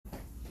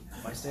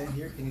I stand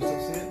here, can you still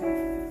see it?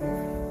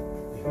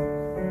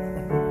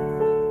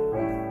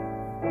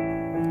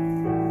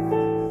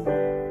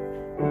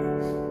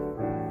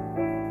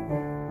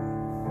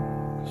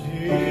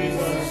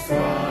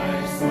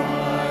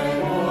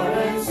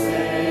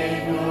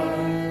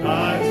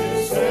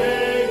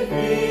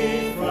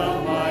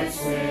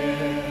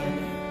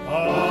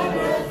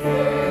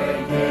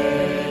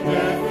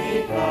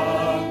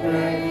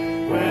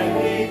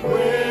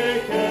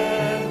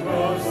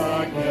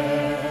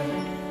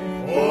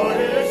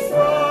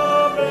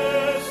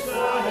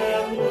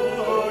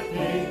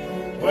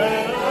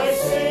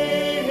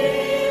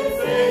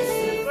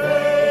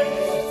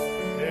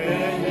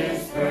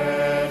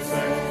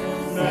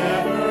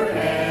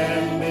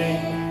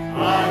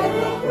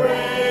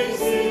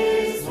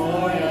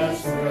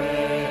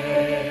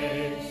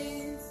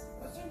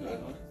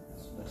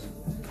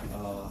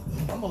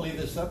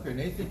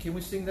 Nathan, can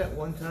we sing that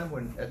one time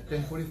when at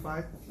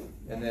 10:45,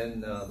 and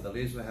then the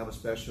ladies will have a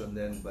special, and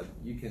then but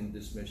you can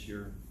dismiss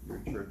your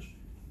church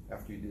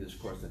after you do this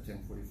course at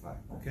 10:45.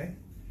 Okay.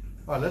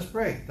 All right, let's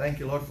pray. Thank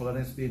you, Lord, for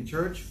letting us be in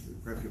church. We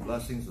pray for your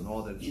blessings and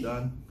all that is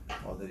done,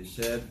 all that is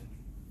said.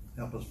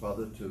 Help us,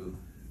 Father, to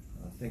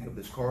think of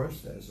this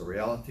chorus as a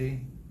reality,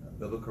 a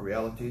biblical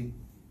reality,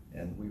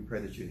 and we pray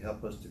that you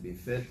help us to be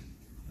fit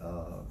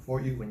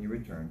for you when you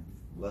return.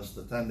 Bless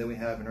the time that we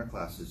have in our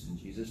classes. In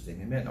Jesus'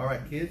 name, amen. All right,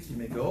 kids, you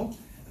may go.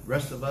 The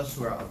rest of us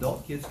who are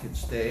adult kids can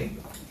stay.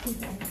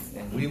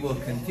 And we will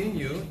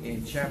continue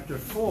in chapter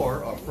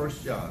 4 of 1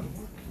 John.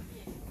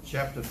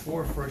 Chapter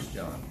 4, 1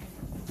 John.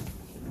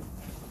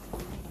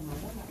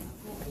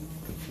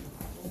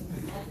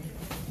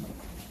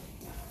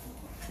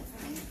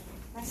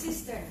 My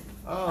sister.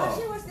 Oh,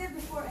 she was there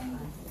before anyway.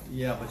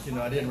 Yeah, but you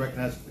know, I didn't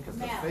recognize it because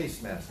of the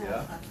face mask,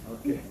 yeah?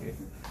 Okay.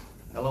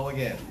 Hello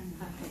again.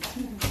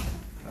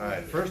 All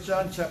right, 1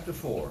 John chapter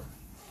 4.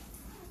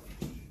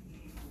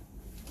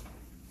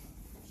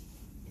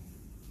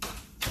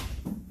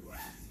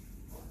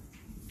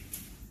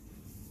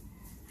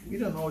 We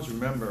don't always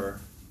remember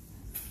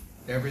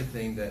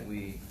everything that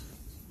we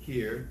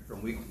hear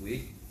from week to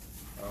week.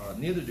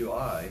 Neither do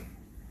I.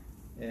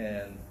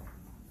 And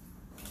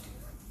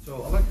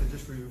so I'd like to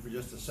just review for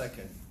just a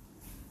second,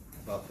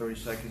 about 30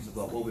 seconds,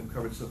 about what we've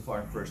covered so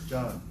far in 1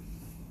 John.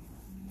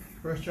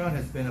 1 John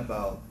has been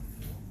about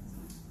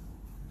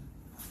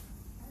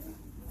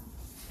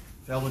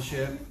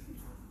fellowship.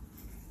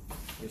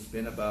 It's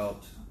been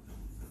about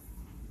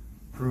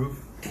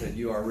proof that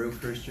you are a real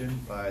Christian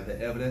by the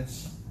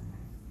evidence.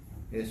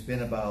 It's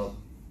been about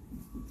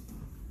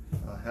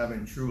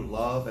having true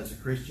love as a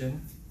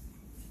Christian.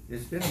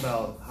 It's been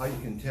about how you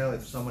can tell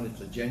if someone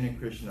is a genuine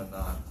Christian or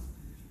not.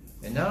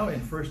 And now in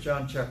 1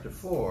 John chapter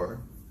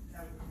 4,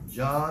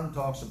 John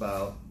talks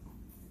about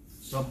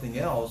something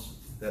else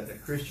that the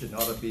Christian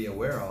ought to be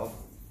aware of,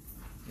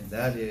 and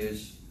that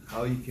is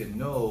how you can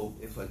know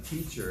if a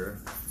teacher,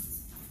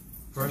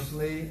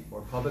 personally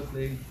or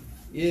publicly,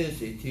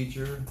 is a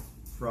teacher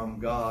from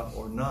God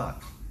or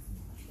not.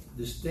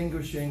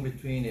 Distinguishing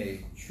between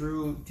a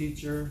true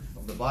teacher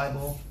of the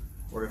Bible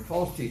or a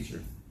false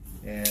teacher.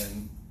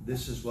 And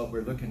this is what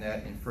we're looking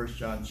at in 1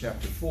 John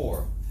chapter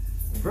 4.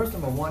 In verse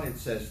number 1 it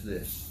says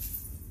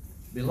this: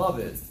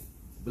 Beloved,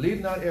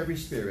 believe not every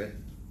spirit,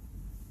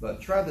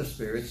 but try the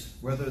spirits,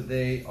 whether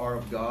they are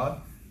of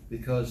God,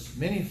 because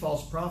many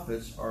false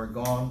prophets are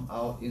gone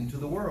out into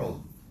the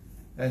world.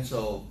 And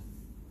so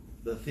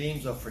the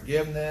themes of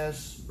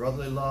forgiveness,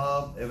 brotherly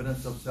love,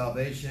 evidence of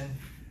salvation,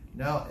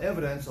 now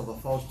evidence of a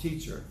false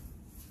teacher.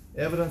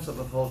 Evidence of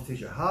a false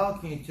teacher. How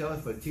can you tell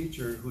if a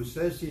teacher who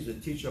says he's a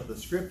teacher of the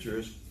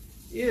Scriptures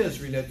is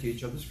really a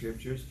teacher of the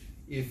Scriptures,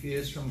 if he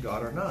is from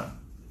God or not?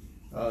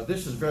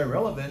 This is very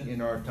relevant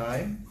in our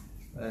time,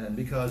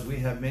 because we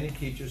have many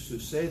teachers who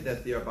say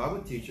that they are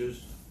Bible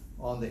teachers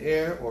on the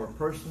air or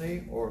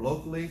personally or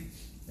locally,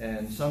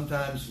 and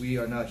sometimes we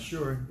are not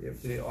sure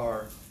if they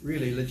are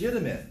really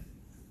legitimate.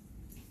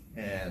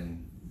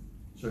 And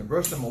so in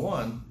verse number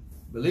 1,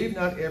 believe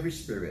not every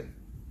spirit,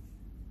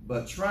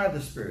 but try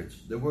the spirits.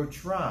 The word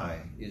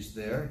try is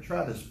there.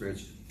 Try the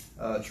spirits.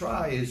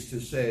 Try is to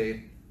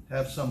say,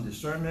 have some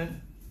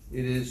discernment.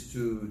 It is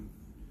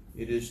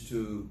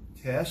to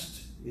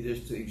test. It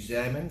is to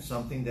examine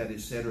something that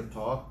is said or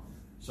taught,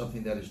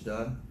 something that is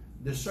done.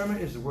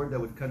 Discernment is the word that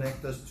would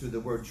connect us to the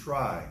word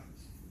try.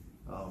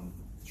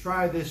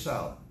 Try this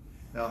out.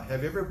 Now,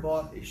 have you ever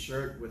bought a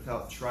shirt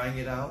without trying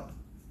it out?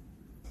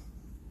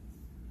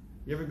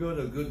 You ever go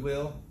to a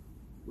Goodwill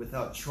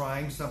without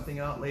trying something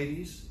out,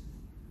 ladies?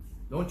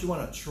 Don't you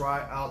want to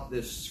try out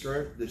this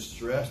skirt, this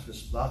dress,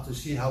 this blouse to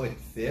see how it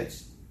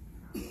fits?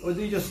 Or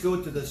do you just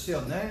go to the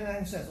sale,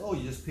 99 cents? Oh,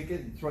 you just pick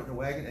it and throw it in the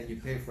wagon and you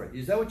pay for it.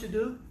 Is that what you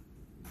do?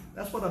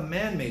 That's what a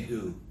man may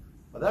do.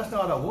 But that's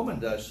not what a woman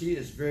does.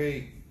 She's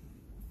going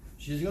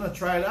to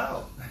try it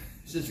out.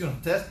 She's going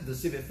to test it to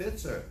see if it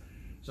fits her.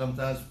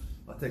 Sometimes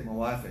I'll take my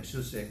wife and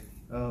she'll say,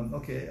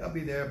 okay, I'll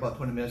be there about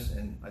 20 minutes.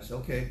 And I say,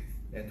 okay.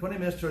 And 20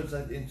 minutes turns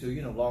into,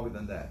 longer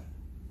than that.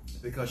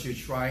 Because she's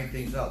trying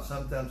things out.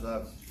 Sometimes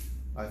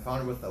I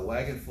found her with a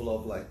wagon full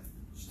of like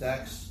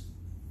stacks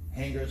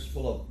hangers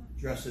full of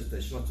dresses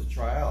that she wants to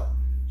try out.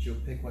 She'll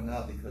pick one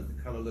out because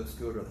the color looks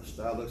good or the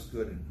style looks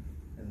good,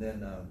 and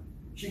then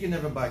she can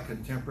never buy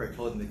contemporary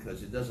clothing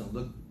because it doesn't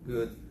look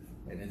good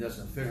and it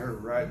doesn't fit her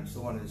right and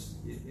so on.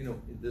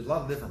 There's a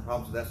lot of different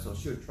problems with that. So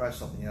she'll try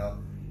something out,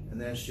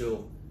 and then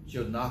she'll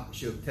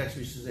text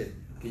me. She said,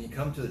 "Can you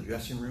come to the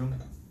dressing room,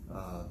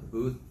 the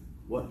booth?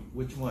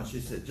 Which one?" She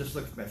said, "Just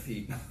look at my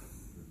feet."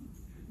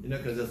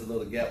 Because there's a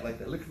little gap like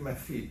that. Look at my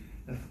feet.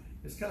 And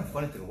it's kind of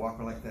funny to walk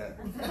around like that,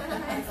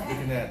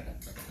 looking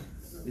at.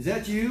 Is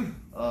that you?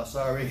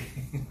 Sorry.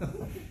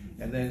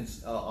 And then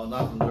I'll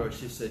knock on the door.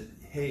 She said,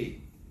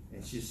 "Hey,"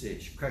 and she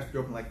cracks the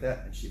door open like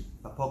that, and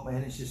I poke my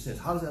head and she says,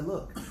 "How does that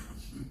look?"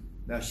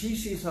 Now she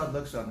sees how it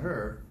looks on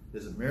her.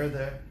 There's a mirror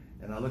there,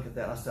 and I look at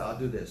that. I said, "I'll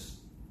do this.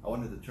 I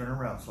wanted to turn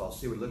around so I'll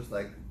see what it looks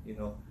like,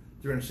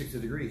 360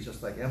 degrees,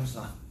 just like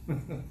Amazon."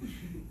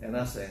 And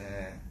I say,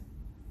 "Eh."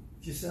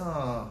 She said,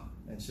 "Oh,"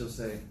 and she'll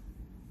say,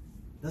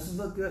 "Doesn't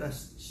look good."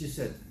 She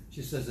says,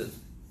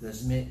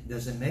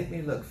 "Does it make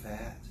me look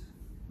fat?"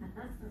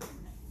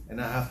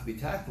 And I have to be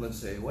tactful and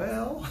say,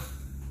 well,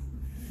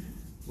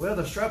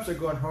 the straps are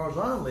going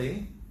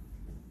horizontally,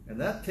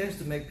 and that tends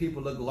to make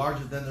people look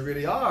larger than they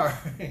really are.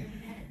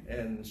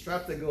 And the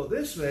straps that go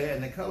this way,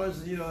 and the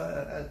colors,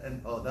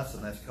 and oh, that's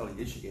a nice color.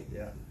 You should get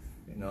that,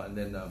 And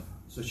then,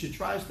 so she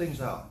tries things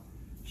out.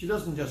 She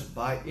doesn't just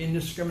buy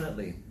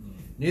indiscriminately.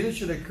 Neither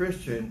should a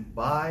Christian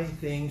buy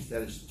things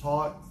that is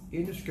taught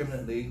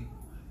indiscriminately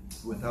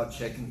without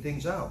checking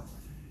things out.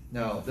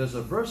 Now, there's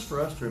a verse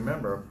for us to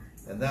remember,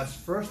 and that's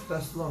 1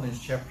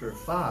 Thessalonians chapter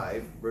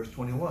 5, verse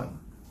 21.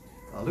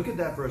 Look at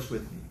that verse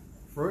with me.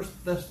 1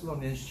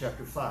 Thessalonians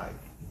chapter 5.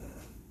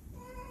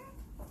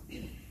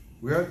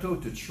 We are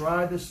told to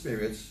try the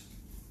spirits,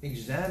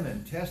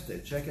 examine, test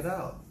it, check it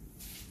out.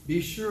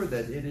 Be sure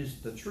that it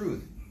is the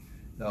truth.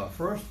 Now,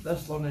 1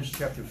 Thessalonians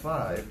chapter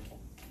 5,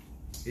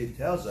 it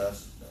tells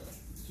us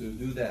to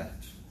do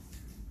that.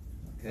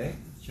 Okay?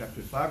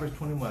 Chapter 5, verse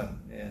 21.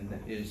 And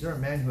is there a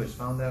man who has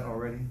found that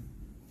already?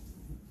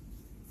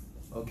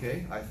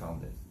 Okay, I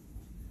found it.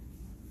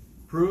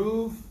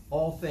 Prove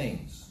all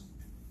things.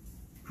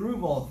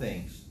 Prove all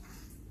things.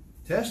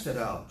 Test it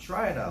out.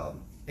 Try it out.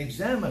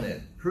 Examine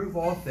it. Prove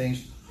all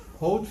things.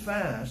 Hold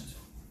fast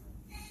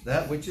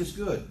that which is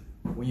good.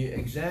 When you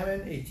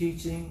examine a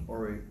teaching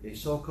or a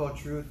so-called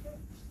truth,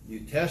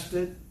 you test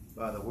it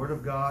by the Word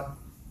of God.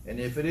 And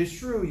if it is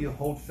true, you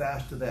hold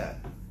fast to that.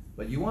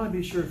 But you want to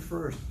be sure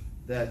first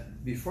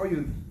that before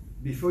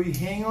you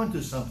hang on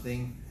to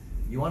something,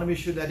 you want to be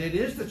sure that it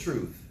is the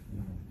truth.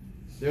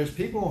 There's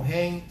people who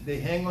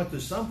hang on to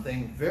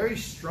something very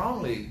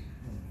strongly,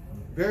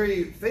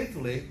 very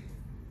faithfully,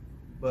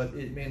 but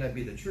it may not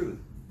be the truth.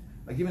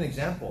 I'll give you an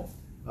example.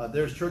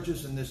 There's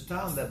churches in this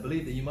town that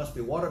believe that you must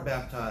be water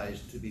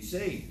baptized to be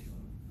saved.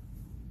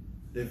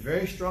 They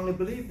very strongly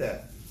believe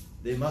that.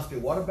 They must be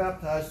water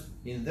baptized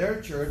in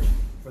their church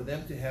for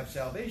them to have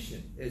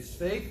salvation. It's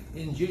faith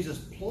in Jesus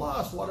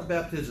plus water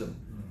baptism.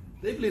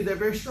 They believe that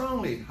very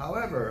strongly.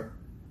 However,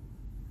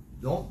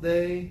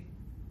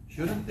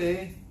 shouldn't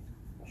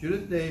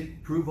they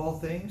prove all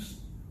things?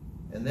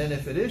 And then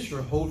if it is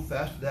true, hold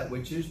fast to that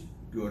which is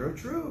good or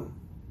true.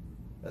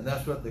 And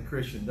that's what the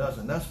Christian does.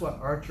 And that's what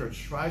our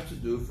church tries to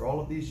do for all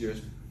of these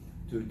years,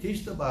 to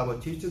teach the Bible,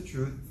 teach the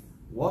truth,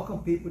 welcome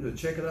people to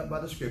check it out by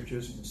the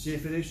scriptures and see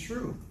if it is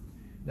true.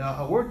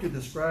 Now, a word to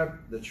describe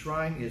the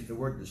trying is the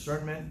word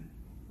discernment.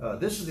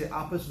 This is the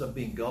opposite of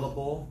being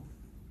gullible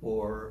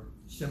or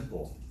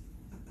simple.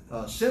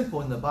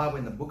 Simple in the Bible,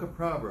 in the book of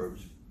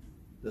Proverbs,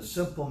 the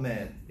simple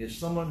man is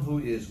someone who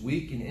is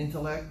weak in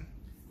intellect.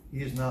 He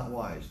is not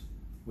wise.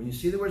 When you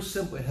see the word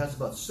simple, it has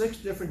about 6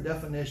 different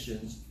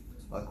definitions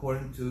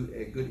according to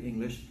a good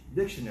English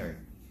dictionary.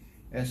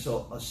 And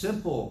so a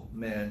simple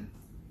man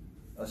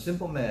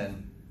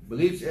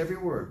believes every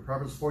word.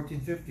 Proverbs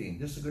 14:15.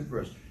 This is a good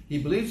verse. He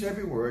believes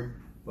every word,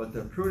 but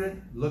the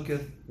prudent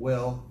looketh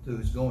well to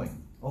his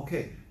going.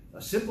 Okay,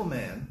 a simple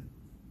man,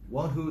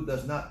 one who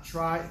does not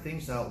try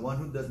things out, one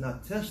who does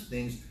not test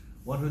things,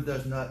 one who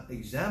does not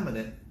examine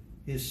it,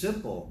 he's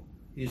simple.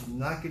 He's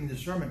not getting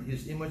discernment.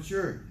 He's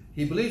immature.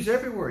 He believes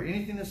every word,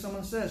 anything that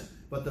someone says,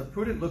 but the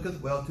prudent looketh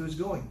well to his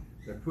going.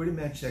 The prudent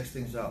man checks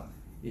things out.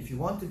 If you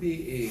want to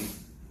be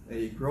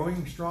a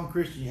growing, strong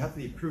Christian, you have to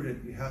be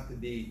prudent. You have to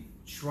be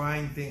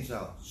trying things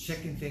out,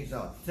 checking things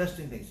out,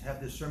 testing things,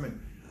 have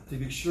discernment to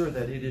be sure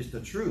that it is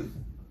the truth.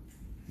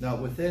 Now,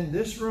 within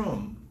this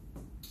room,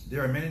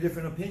 there are many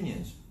different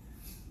opinions.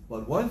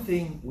 But one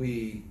thing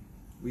we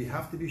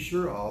have to be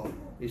sure of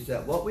is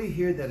that what we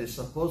hear that is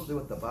supposedly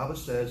what the Bible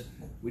says,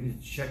 we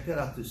need to check that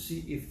out to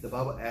see if the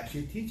Bible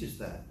actually teaches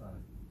that.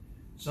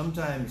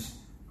 Sometimes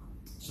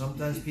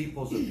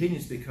people's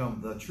opinions become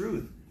the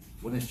truth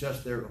when it's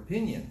just their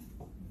opinion.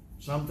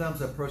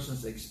 Sometimes a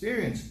person's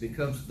experience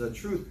becomes the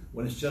truth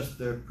when it's just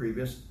their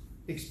previous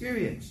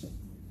experience.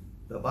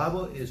 The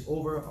Bible is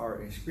over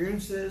our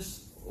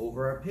experiences,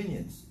 over our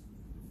opinions.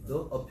 The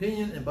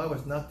opinion and Bible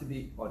is not to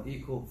be on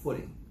equal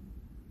footing.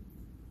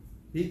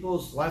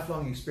 People's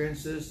lifelong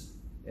experiences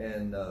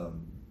and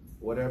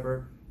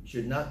whatever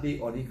should not be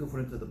unequal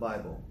according to the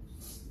Bible.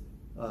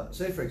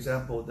 Say, for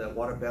example, that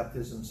water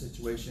baptism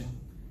situation.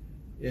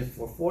 If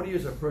for 40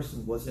 years a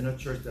person was in a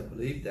church that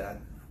believed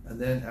that, and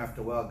then after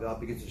a while God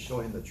begins to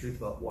show him the truth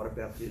about water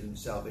baptism,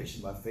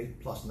 salvation by faith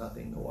plus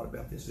nothing, no water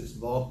baptism is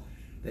involved,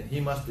 then he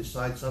must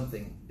decide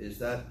something. Is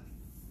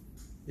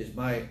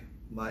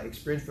my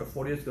experience for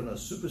 40 years going to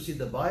supersede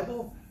the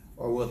Bible,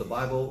 or will the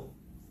Bible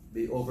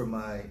be over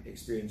my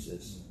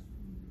experiences?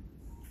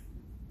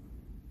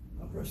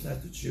 A person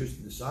has to choose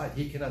to decide.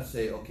 He cannot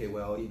say, okay, I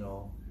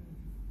don't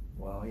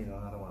want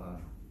to,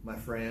 my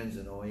friends,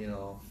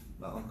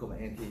 my uncle, my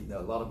auntie, a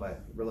lot of my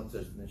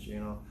relatives,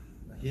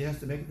 he has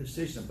to make a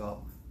decision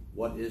about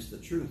what is the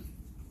truth.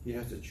 He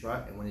has to try,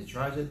 and when he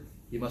tries it,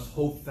 he must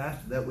hold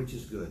fast to that which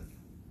is good.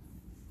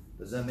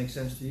 Does that make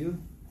sense to you?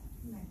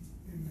 Amen.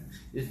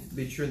 It can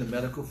be true in the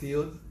medical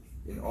field,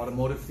 in the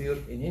automotive field,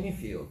 in any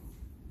field.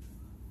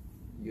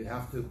 You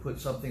have to put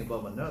something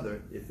above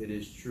another if it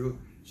is true.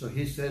 So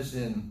he says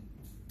in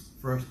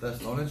 1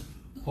 Thessalonians,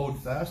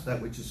 hold fast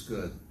that which is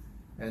good.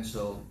 And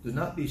so do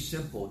not be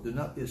simple. Do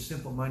not be a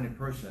simple-minded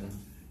person.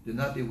 Do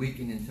not be weak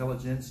in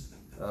intelligence.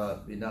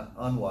 Be not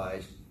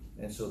unwise.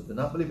 And so do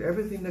not believe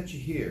everything that you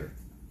hear.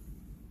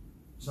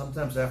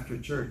 Sometimes after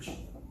church,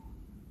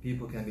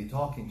 people can be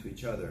talking to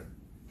each other,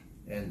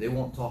 and they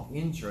won't talk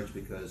in church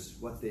because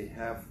what they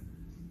have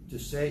to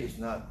say is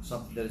not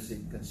something that is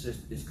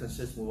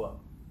consistent with what,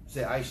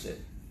 say, I said.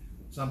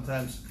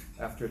 Sometimes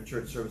after a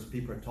church service,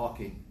 people are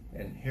talking,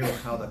 and here's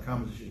how the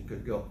conversation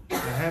could go. I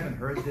haven't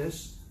heard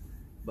this,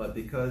 but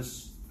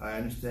because I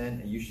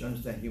understand, and you should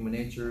understand human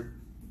nature,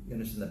 you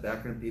understand the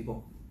background of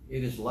people,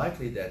 it is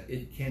likely that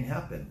it can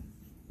happen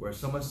where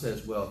someone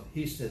says, well,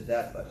 he said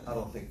that, but I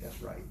don't think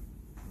that's right.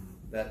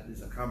 That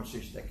is a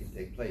conversation that can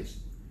take place.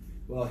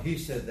 Well, he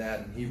said that,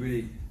 and he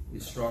really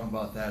is strong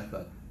about that,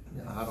 but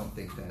I don't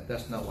think that.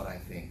 That's not what I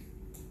think.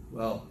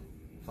 Well,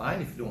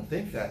 fine if you don't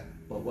think that,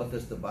 but what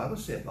does the Bible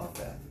say about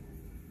that?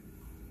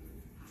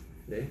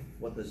 Okay,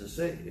 what does it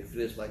say? If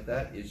it is like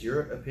that, is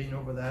your opinion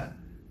over that?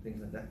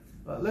 Things like that.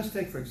 Let's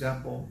take, for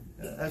example,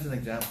 as an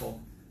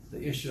example,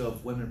 the issue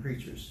of women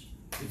preachers.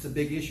 It's a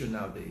big issue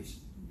nowadays.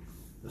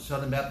 The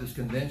Southern Baptist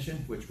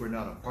Convention, which we're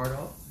not a part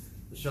of,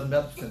 the Southern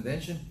Baptist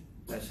Convention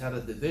has had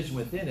a division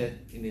within it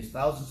in these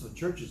thousands of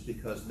churches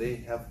because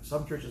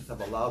some churches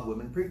have allowed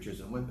women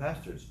preachers and women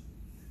pastors.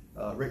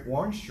 Rick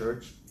Warren's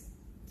church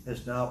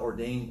has now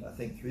ordained, I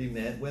think, 3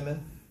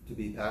 women to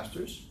be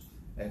pastors.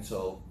 And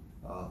so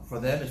for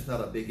them, it's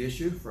not a big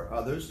issue. For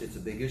others, it's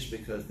a big issue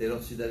because they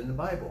don't see that in the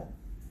Bible.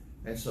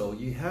 And so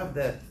you have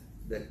that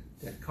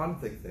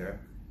conflict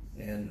there,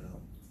 and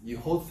you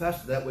hold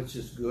fast to that which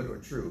is good or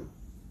true.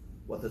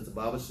 What does the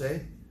Bible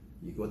say?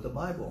 You go with the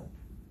Bible.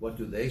 What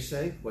do they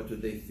say? What do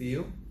they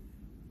feel?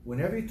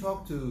 Whenever you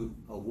talk to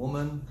a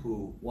woman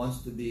who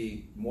wants to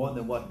be more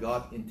than what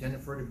God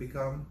intended for her to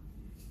become,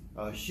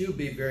 she'll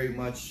be very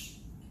much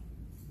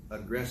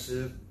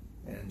aggressive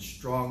and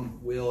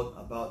strong-willed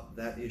about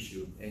that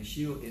issue. And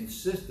she'll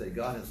insist that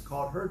God has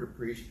called her to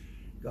preach.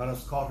 God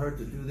has called her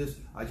to do this.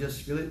 I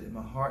just feel it in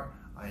my heart.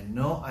 I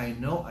know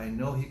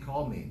He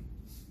called me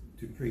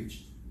to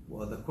preach.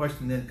 Well, the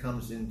question then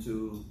comes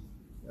into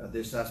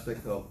this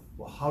aspect of,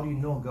 well, how do you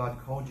know God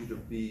called you to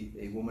be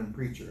a woman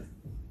preacher?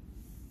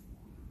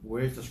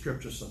 Where's the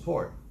scripture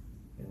support?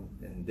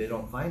 And they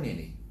don't find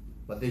any.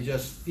 But they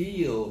just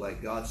feel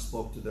like God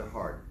spoke to their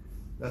heart.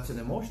 That's an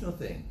emotional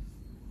thing.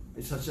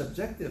 It's a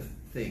subjective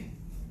thing.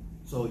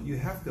 So you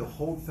have to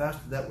hold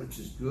fast to that which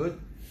is good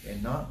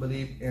and not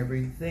believe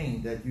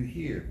everything that you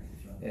hear.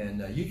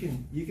 And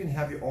you can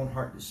have your own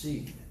heart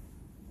deceived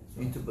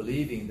into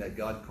believing that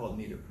God called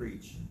me to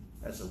preach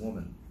as a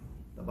woman.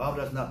 The Bible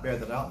does not bear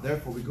that out.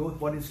 Therefore, we go with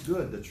what is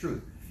good, the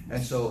truth.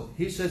 And so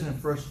he says in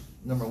verse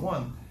number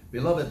 1,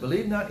 Beloved,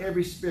 believe not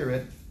every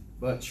spirit,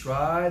 but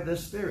try the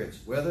spirits,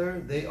 whether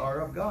they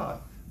are of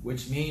God.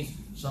 Which means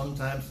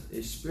sometimes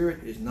a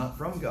spirit is not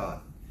from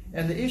God.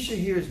 And the issue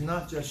here is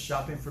not just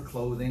shopping for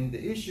clothing.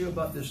 The issue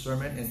about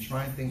discernment and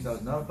trying things out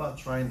is not about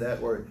trying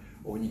that, or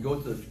when you go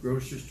to the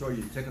grocery store,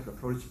 you take up the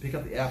produce, pick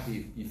up the apple,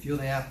 you feel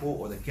the apple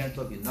or the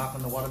cantaloupe, you knock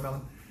on the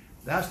watermelon.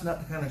 That's not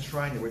the kind of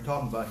trying that we're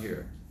talking about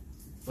here.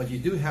 But you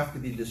do have to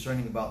be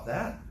discerning about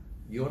that.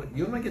 You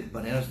don't want to get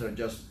bananas that are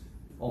just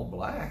all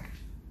black.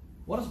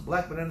 What is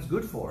black bananas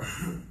good for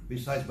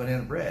besides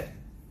banana bread?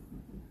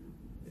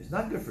 It's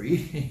not good for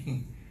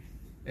eating.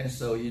 And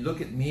so you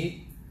look at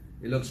meat,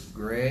 it looks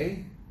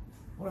gray.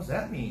 What does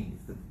that mean?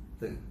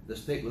 The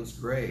steak looks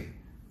gray.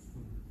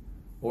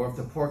 Or if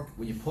the pork,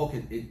 when you poke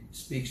it, it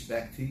speaks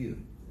back to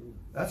you.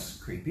 That's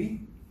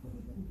creepy.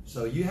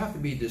 So you have to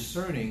be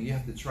discerning. You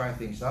have to try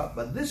things out.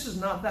 But this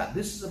is not that.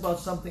 This is about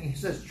something, he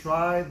says,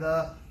 try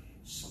the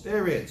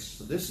spirits.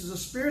 So this is a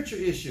spiritual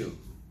issue.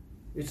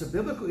 It's a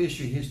biblical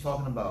issue he's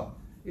talking about.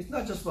 It's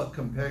not just about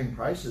comparing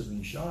prices when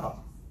you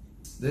shop.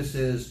 This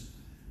is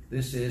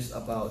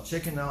about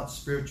checking out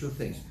spiritual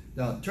things.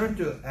 Now turn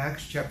to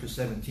Acts chapter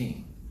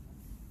 17.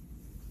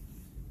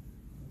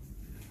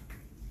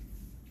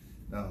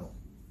 Now,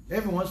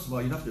 every once in a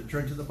while you have to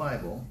turn to the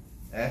Bible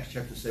Acts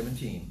chapter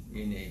 17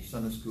 in a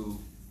Sunday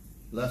school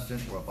lesson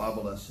or a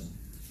Bible lesson,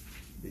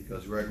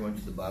 because we're going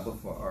to the Bible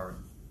for our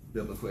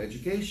biblical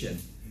education.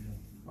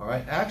 All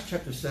right, Acts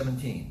chapter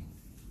 17.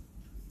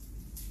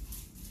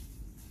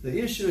 The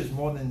issue is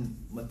more than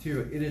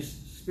material. It is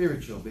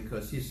spiritual,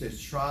 because he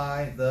says,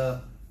 try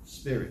the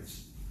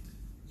spirits.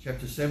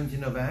 Chapter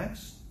 17 of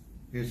Acts.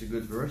 Here's a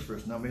good verse,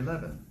 verse number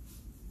 11.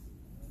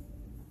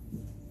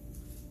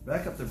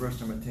 Back up to verse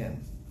number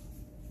 10.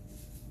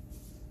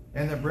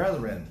 And the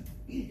brethren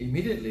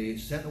immediately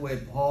sent away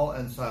Paul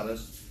and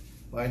Silas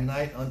by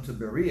night unto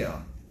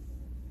Berea,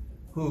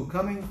 who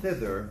coming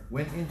thither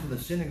went into the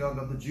synagogue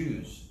of the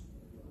Jews.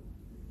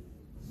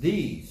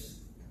 These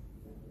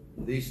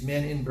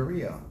men in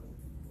Berea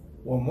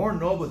were more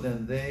noble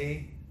than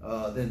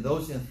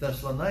those in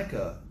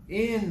Thessalonica,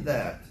 in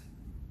that.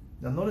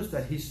 Now notice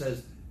that he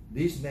says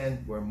these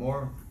men were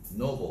more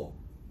noble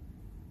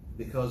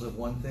because of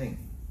one thing.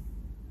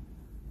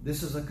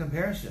 This is a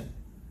comparison.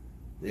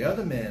 The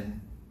other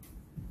men,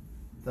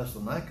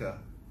 Thessalonica,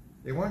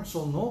 they weren't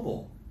so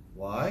noble.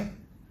 Why?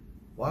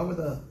 Why were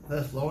the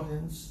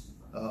Thessalonians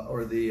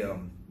or the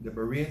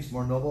Bereans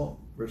more noble?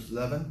 Verse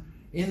 11.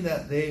 In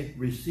that they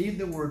received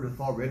the word with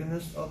all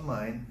readiness of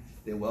mind,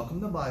 they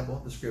welcomed the Bible,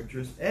 the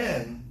scriptures,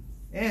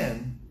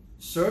 and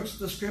searched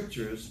the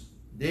scriptures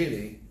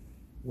daily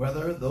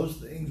whether those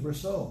things were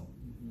so.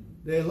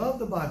 They loved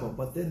the Bible,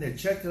 but then they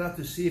checked it out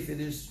to see if it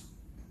is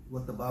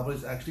what the Bible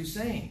is actually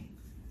saying.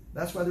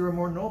 That's why they were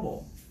more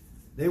noble.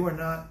 They were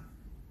not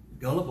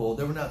gullible.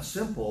 They were not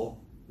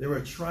simple. They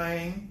were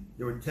trying.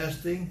 They were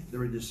testing. They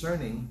were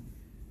discerning.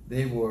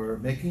 They were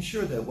making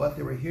sure that what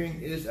they were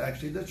hearing is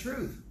actually the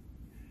truth.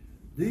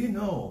 Do you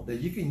know that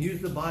you can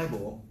use the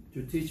Bible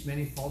to teach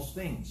many false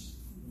things?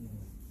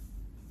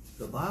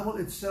 The Bible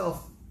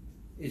itself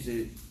is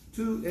a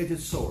two-edged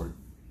sword,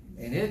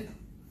 and it,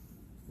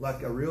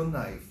 like a real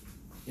knife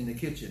in the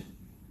kitchen,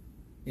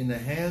 in the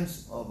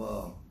hands of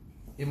an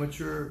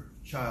immature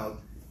child,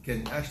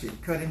 can actually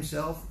cut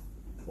himself,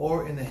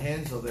 or in the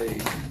hands of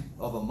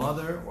a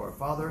mother or a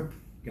father,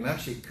 can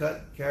actually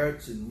cut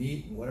carrots and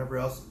meat and whatever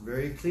else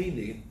very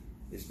cleanly.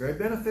 It's very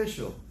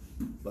beneficial.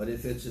 But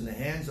if it's in the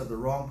hands of the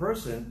wrong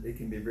person, it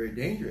can be very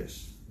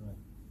dangerous.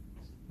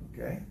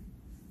 Okay?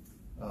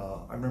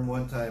 I remember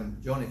one time,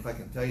 Joni, if I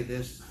can tell you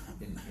this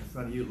in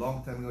front of you, a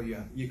long time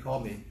ago, you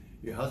called me.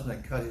 Your husband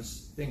had cut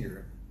his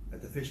finger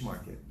at the fish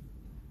market.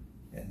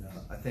 And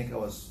I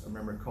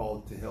remember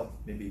called to help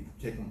maybe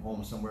take him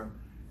home somewhere.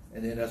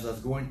 And then as I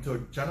was going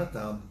to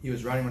Chinatown, he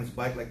was riding on his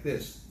bike like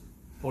this,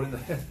 holding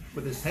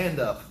with his hand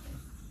up,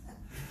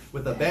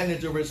 with a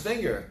bandage over his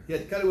finger. He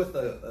had cut it with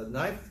a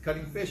knife,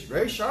 cutting fish,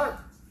 very sharp.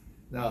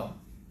 Now,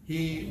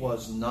 he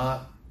was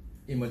not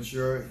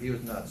immature. He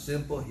was not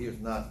simple. He was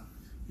not,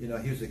 he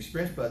was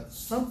experienced, but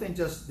something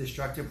just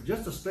distracted for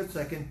just a split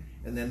second,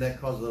 and then that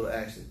caused a little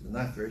accident. The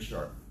knife very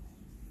sharp.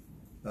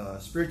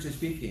 Spiritually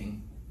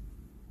speaking,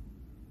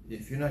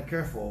 if you're not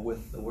careful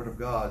with the Word of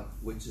God,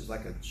 which is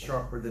like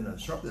sharper than a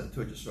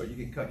two-edged sword, you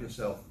can cut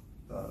yourself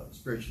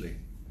spiritually.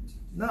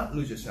 Not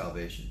lose your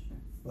salvation,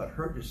 but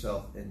hurt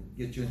yourself and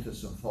get you into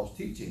some false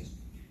teachings.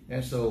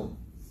 And so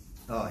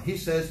he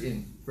says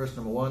in verse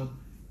number 1,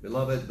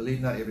 Beloved, believe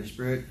not every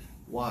spirit.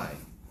 Why?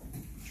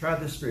 Try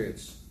the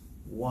spirits.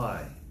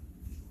 Why?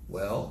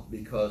 Well,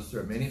 because there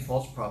are many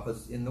false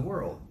prophets in the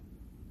world.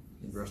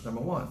 In verse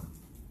number 1,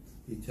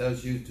 he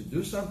tells you to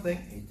do something.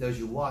 He tells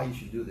you why you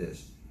should do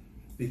this.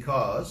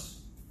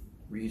 Because,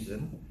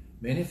 reason,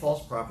 many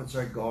false prophets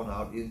are gone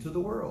out into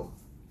the world.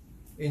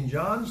 In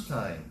John's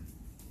time,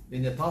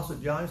 in the Apostle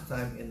John's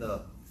time, in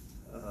the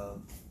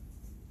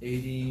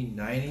 80s,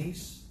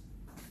 90s,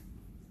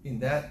 in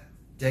that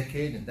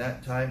decade, in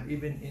that time,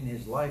 even in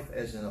his life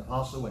as an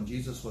apostle when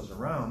Jesus was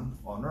around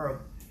on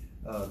earth,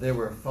 there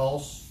were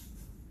false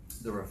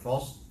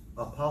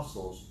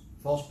apostles,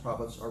 false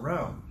prophets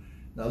around.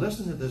 Now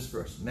listen to this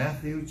verse,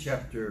 Matthew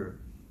chapter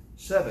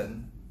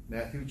 7,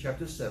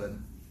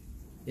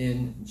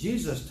 in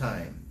Jesus'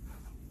 time,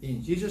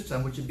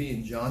 which would be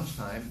in John's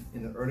time,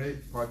 in the early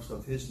parts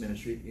of his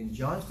ministry, in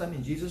John's time,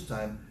 in Jesus'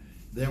 time,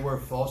 there were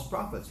false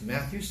prophets.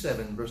 Matthew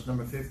 7, verse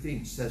number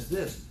 15 says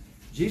this.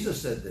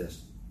 Jesus said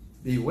this,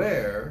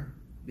 beware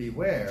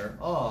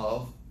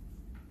of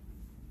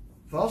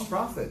false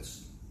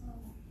prophets,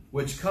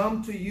 which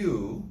come to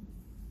you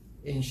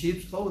in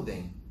sheep's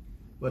clothing,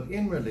 but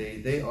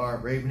inwardly they are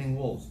ravening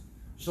wolves.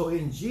 So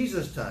in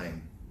Jesus'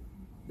 time,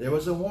 there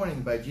was a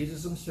warning by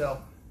Jesus himself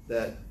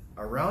that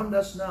around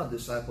us now,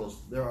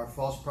 disciples, there are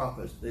false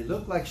prophets. They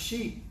look like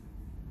sheep.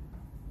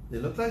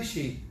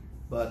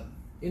 But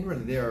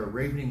inwardly they are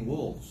ravening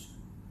wolves.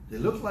 They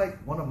look like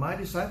one of my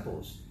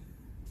disciples.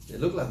 They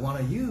look like one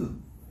of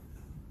you.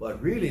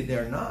 But really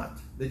they're not.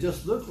 They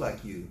just look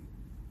like you.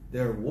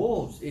 They're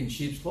wolves in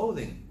sheep's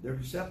clothing. They're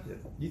deceptive.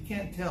 You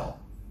can't tell.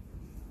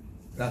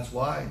 That's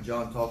why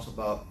John talks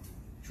about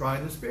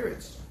trying the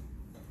spirits.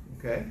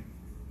 Okay?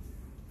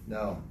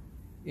 Now,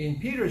 in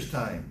Peter's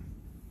time,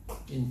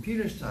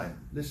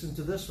 listen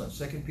to this one,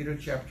 2 Peter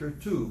chapter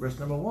 2, verse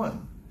number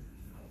 1.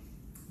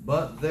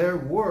 But there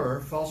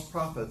were false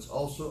prophets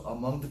also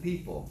among the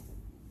people,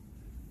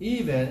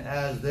 even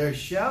as there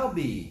shall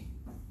be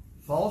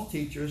false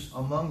teachers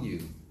among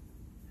you,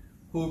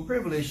 who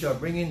privily shall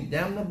bring in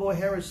damnable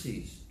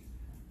heresies.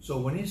 So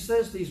when he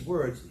says these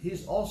words,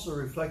 he's also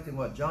reflecting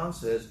what John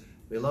says,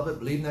 beloved,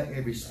 believe not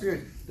every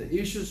spirit. The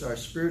issues are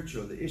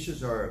spiritual. The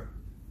issues are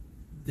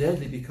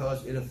deadly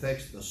because it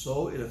affects the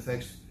soul. It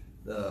affects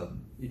the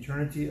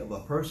eternity of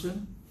a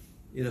person.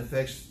 It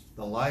affects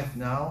the life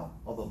now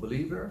of a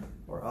believer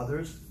or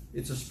others.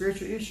 It's a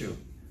spiritual issue.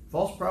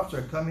 False prophets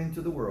are coming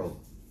into the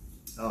world.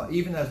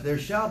 Even as there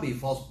shall be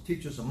false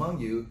teachers among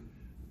you,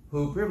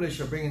 who privily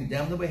shall bring in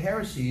damnable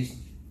heresies,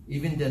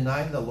 even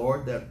denying the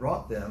Lord that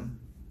bought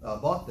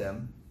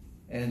them,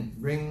 and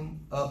bring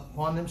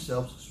upon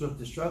themselves swift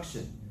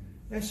destruction.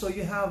 And so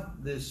you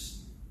have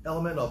this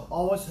element of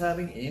always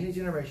having, in any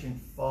generation,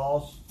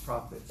 false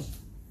prophets.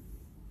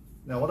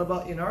 Now, what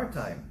about in our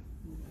time?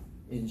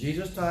 In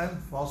Jesus'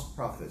 time, false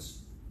prophets.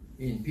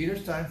 In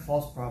Peter's time,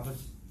 false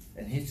prophets.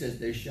 And he says,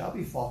 there shall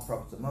be false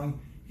prophets among you.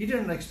 He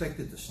didn't expect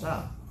it to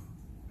stop.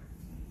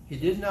 He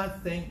did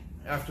not think,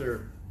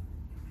 after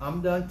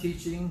I'm done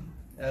teaching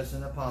as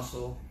an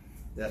apostle,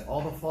 that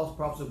all the false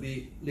prophets will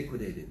be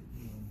liquidated.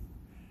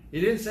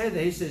 He didn't say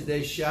that. He says,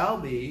 they shall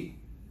be.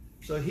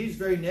 So he's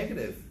very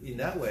negative in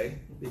that way,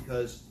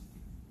 because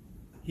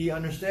he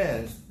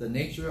understands the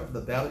nature of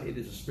the battle. It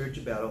is a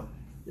spiritual battle.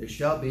 There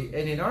shall be.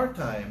 And in our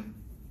time,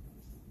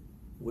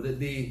 would it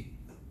be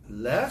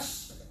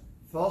less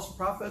false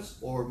prophets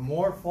or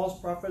more false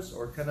prophets,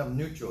 or kind of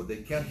neutral? They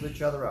cancel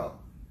each other out.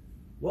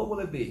 What will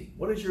it be?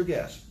 What is your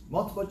guess?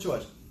 Multiple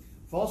choice.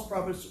 False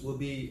prophets will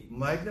be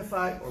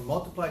magnified or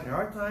multiplied in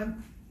our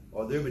time,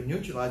 or they will be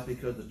neutralized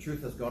because the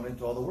truth has gone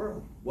into all the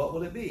world. What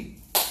will it be?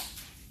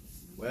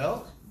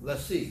 Well,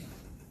 let's see.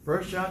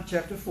 1 John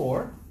chapter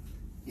 4.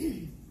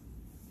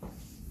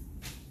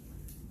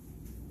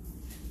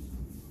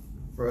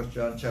 1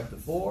 John chapter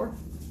 4.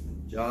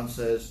 John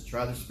says,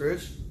 try the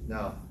spirits.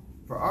 Now,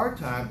 for our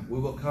time, we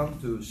will come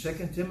to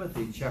 2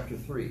 Timothy chapter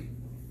 3.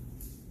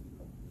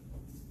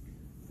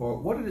 For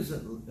what is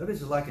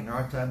it like in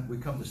our time? We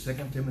come to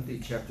 2 Timothy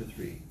chapter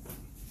 3.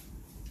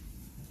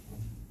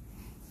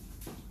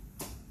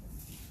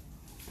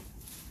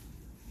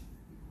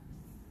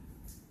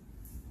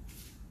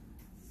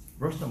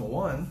 Verse number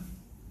 1.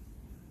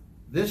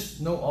 This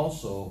know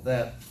also,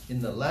 that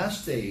in the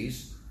last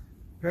days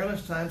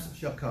perilous times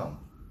shall come.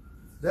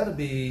 That'll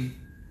be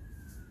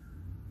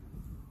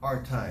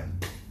our time,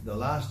 the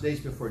last days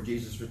before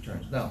Jesus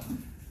returns. Now,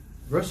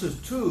 verses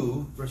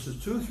 2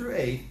 through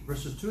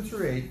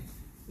 8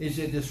 is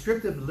a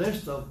descriptive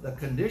list of the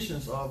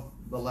conditions of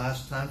the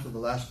last times, or the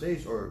last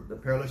days, or the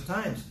perilous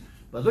times.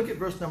 But look at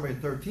verse number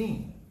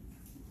 13.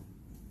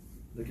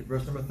 Look at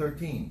verse number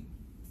 13.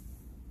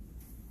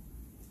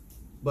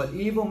 But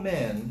evil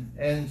men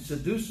and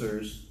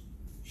seducers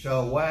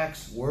shall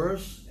wax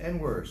worse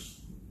and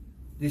worse,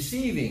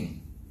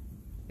 deceiving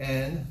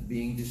and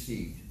being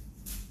deceived.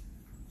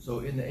 So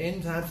in the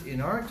end times, in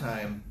our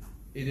time,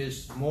 it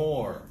is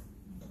more.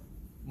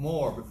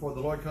 Before the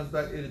Lord comes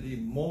back, it'll be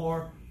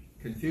more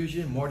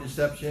confusion, more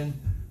deception,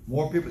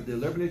 more people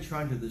deliberately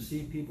trying to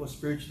deceive people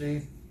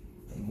spiritually,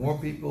 and more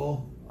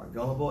people are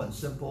gullible and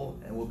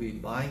simple and will be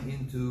buying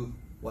into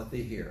what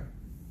they hear.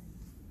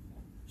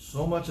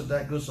 So much of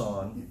that goes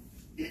on,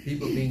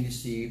 people being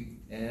deceived,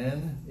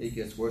 and it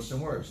gets worse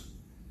and worse.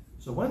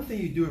 So one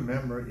thing you do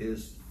remember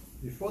is,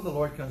 before the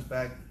Lord comes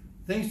back,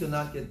 things do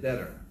not get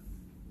better.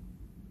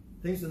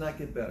 Things do not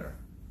get better.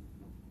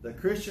 The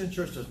Christian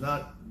church does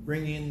not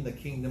bring in the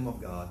kingdom of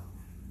God.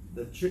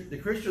 The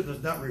Christian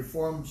does not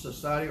reform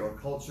society or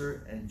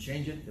culture and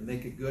change it to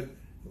make it good.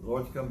 For the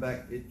Lord to come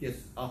back, it gets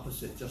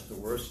opposite, just the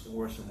worse and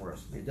worse and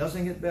worse. It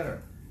doesn't get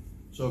better.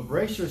 So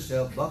brace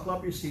yourself, buckle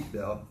up your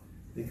seatbelt,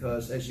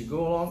 because as you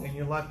go along in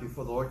your life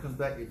before the Lord comes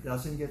back, it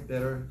doesn't get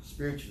better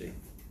spiritually.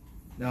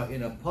 Now,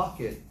 in a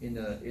pocket, in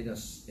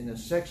a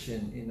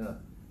section,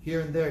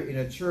 here and there, in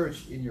a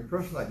church, in your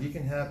personal life, you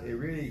can have a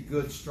really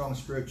good, strong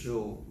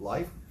spiritual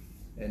life,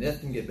 and that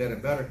can get better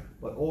and better.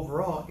 But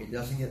overall, it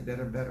doesn't get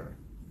better and better.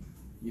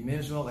 You may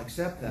as well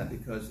accept that,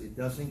 because it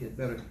doesn't get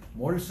better.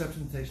 More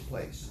deception takes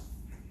place.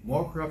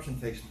 More corruption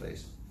takes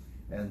place.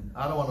 And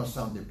I don't want to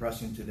sound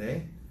depressing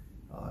today.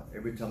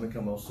 Every time we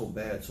come, oh, so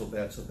bad, so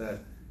bad, so bad.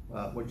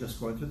 We're just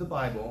going through the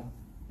Bible,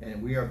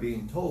 and we are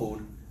being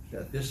told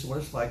that this is what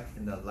it's like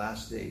in the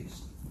last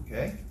days.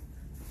 Okay?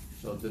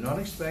 So do not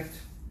expect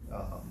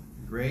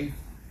great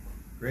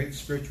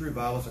spiritual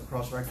revivals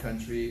across our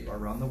country or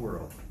around the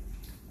world.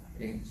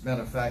 As a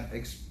matter of fact,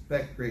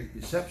 expect great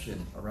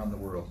deception around the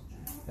world.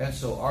 And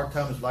so our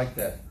time is like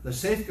that. The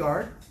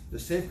safeguard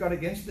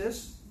against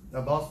this,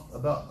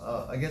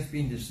 against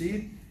being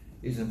deceived,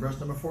 is in verse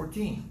number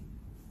 14.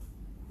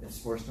 It's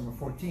verse number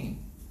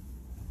 14,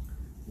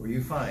 where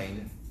you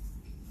find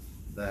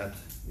that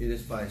it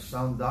is by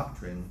sound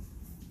doctrine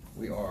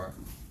we are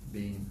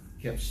being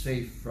kept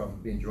safe from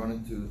being drawn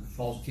into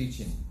false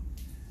teaching.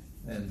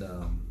 And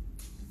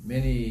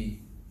many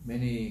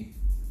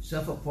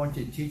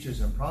self-appointed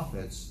teachers and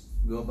prophets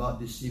go about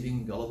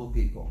deceiving gullible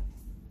people.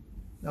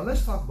 Now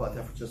let's talk about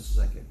that for just a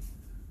second.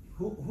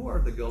 Who are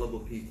the gullible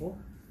people?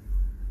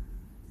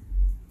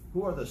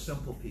 Who are the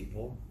simple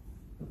people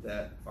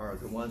that are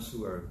the ones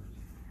who are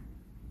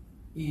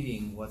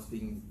eating what's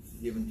being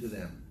given to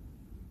them?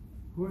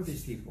 Who are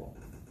these people?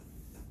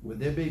 Would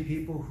there be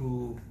people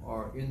who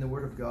are in the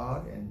Word of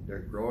God and they're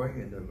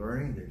growing and they're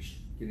learning, they're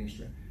getting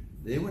strength?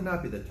 They would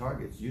not be the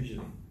targets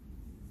usually.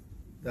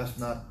 That's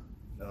not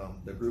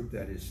the group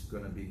that is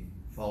going to be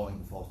following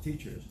the false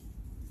teachers.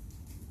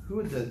 Who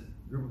would the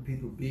group of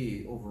people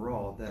be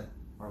overall that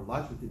are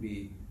likely to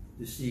be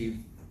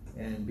deceived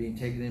and being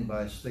taken in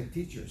by slick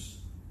teachers?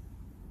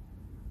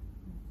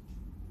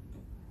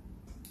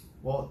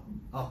 Well,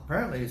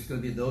 apparently it's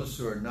going to be those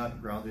who are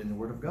not grounded in the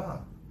Word of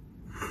God.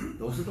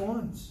 Those are the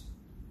ones.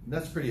 And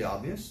that's pretty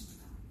obvious.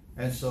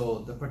 And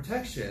so the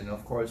protection,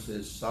 of course,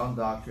 is sound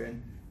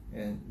doctrine,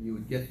 and you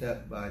would get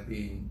that by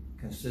being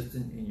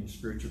consistent in your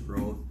spiritual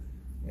growth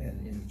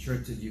and in the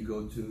church that you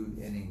go to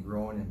and in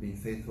growing and being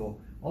faithful.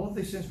 All of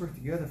these things work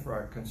together for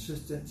our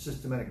consistent,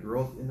 systematic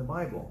growth in the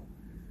Bible.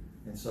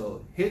 And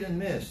so hit and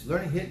miss,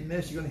 learning hit and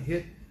miss, you're going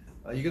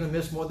to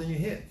miss more than you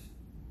hit.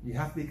 You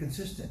have to be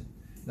consistent.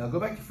 Now go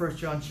back to 1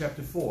 John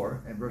chapter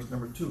 4 and verse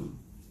number 2.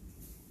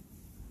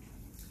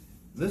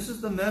 This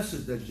is the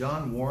message that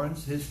John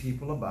warns his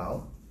people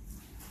about.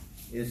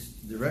 It's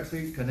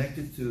directly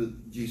connected to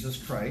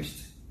Jesus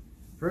Christ.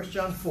 1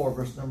 John 4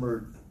 verse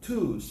number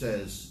 2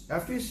 says,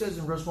 after he says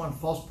in verse 1,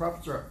 false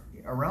prophets are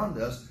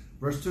around us,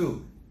 verse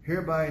 2,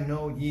 hereby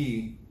know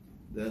ye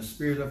the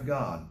Spirit of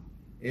God.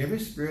 Every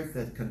spirit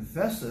that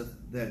confesseth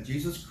that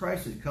Jesus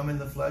Christ is come in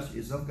the flesh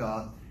is of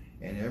God,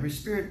 and every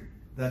spirit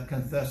that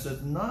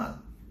confesseth not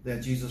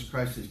that Jesus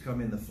Christ is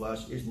come in the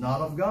flesh is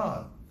not of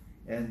God.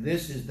 And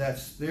this is that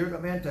spirit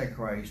of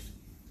Antichrist,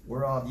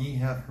 whereof ye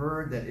have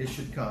heard that it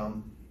should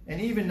come,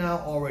 and even now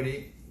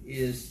already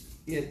is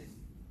it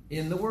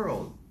in the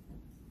world.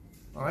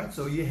 All right,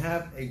 so you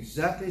have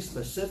exactly,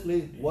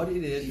 specifically what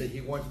it is that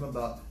he warns them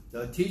about,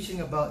 the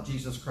teaching about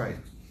Jesus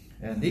Christ.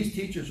 And these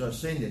teachers are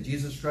saying that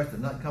Jesus Christ did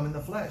not come in the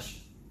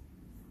flesh,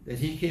 that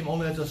he came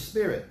only as a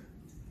spirit,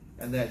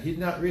 and that he did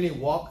not really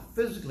walk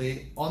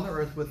physically on the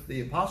earth with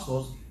the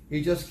apostles,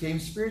 he just came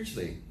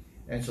spiritually.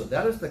 And so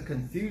that is the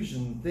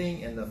confusion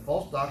thing and the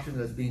false doctrine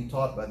that's being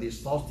taught by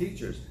these false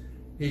teachers.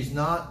 He's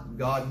not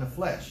God in the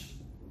flesh.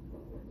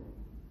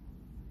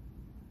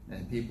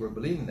 And people are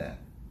believing that.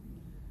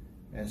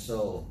 And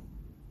so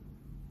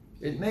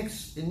it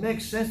makes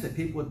sense that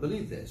people would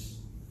believe this,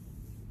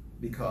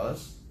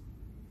 because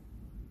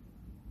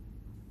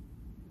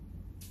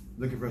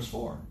look at verse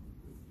 4.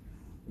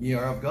 Ye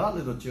are of God,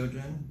 little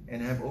children,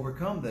 and have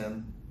overcome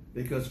them,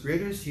 because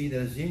greater is he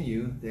that is in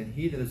you than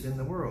he that is in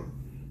the world.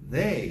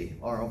 They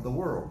are of the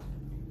world.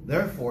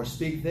 Therefore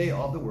speak they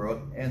of the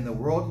world, and the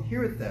world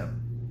heareth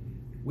them.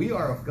 We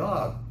are of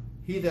God.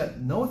 He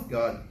that knoweth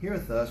God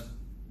heareth us.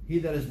 He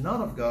that is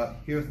not of God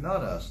heareth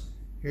not us.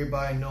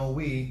 Hereby know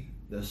we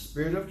the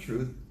spirit of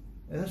truth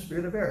and the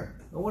spirit of error.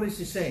 Now what is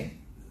he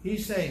saying?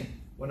 He's saying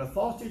when a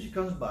false teacher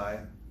comes by,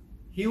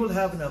 he will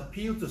have an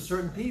appeal to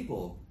certain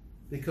people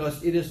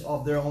because it is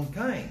of their own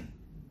kind.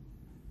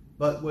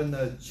 But when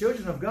the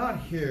children of God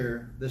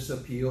hear this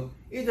appeal,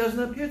 it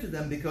doesn't appeal to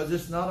them because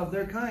it's not of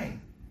their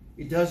kind.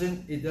 It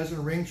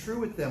doesn't ring true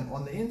with them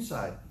on the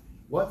inside.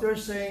 What they're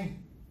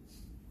saying,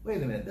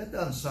 wait a minute, that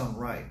doesn't sound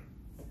right.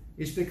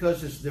 It's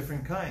because it's a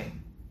different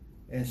kind.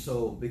 And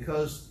so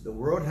because the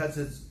world has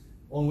its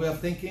own way of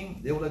thinking,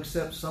 they will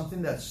accept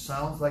something that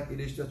sounds like it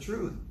is the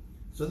truth.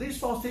 So these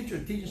false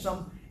teachers are teaching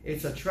something,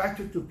 it's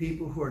attractive to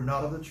people who are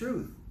not of the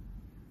truth.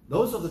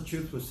 Those of the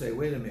truth would say,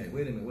 wait a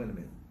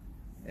minute.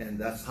 And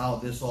that's how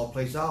this all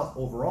plays out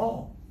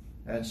overall.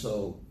 And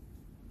so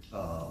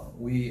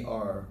we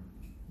are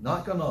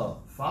not going to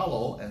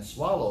follow and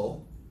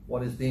swallow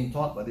what is being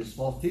taught by these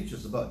false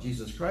teachers about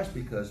Jesus Christ,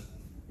 because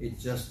it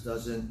just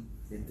doesn't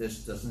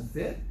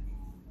fit.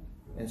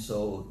 And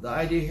so the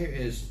idea here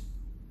is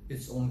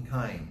its own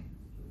kind.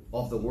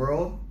 Of the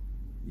world,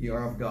 ye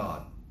are of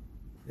God.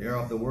 They are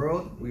of the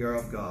world, we are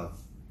of God.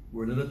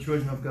 We're little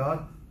children of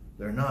God,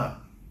 they're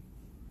not.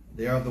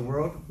 They are of the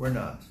world, we're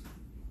not.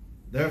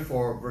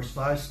 Therefore, verse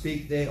 5,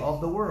 speak they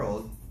of the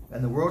world,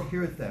 and the world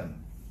heareth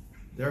them.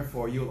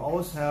 Therefore, you'll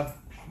always have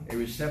a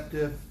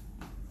receptive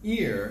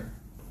ear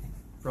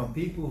from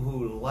people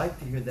who like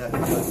to hear that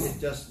because it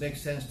just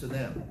makes sense to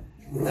them.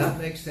 That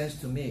makes sense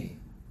to me,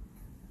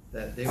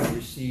 that they would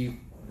receive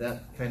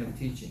that kind of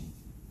teaching.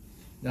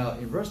 Now,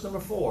 in verse number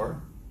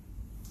 4,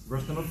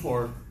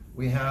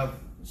 we have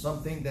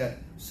something that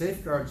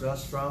safeguards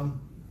us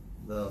from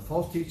the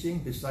false teaching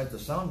besides the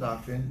sound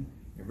doctrine.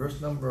 In verse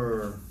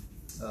number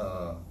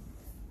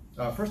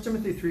 1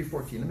 Timothy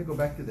 3:14. Let me go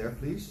back to there,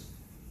 please.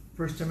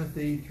 1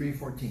 Timothy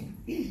 3:14.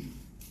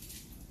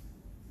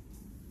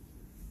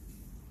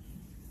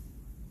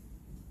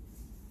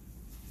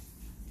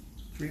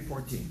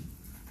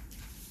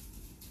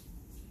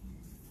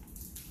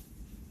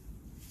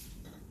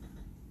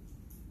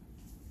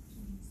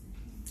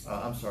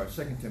 I'm sorry,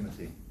 2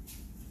 Timothy.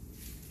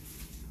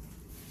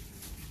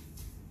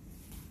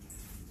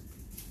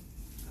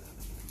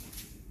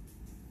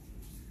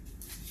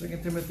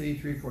 2 Timothy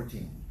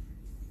 3:14.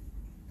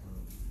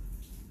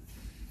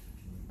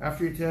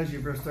 After he tells you,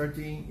 verse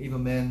 13, evil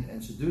men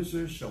and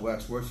seducers shall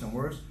wax worse and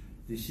worse,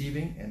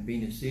 deceiving and being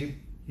deceived.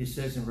 He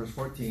says in verse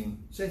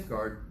 14,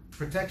 safeguard,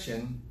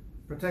 protection,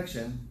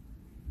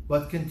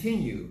 but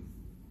continue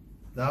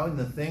thou in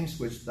the things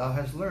which thou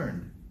hast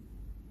learned,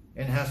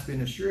 and hast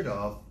been assured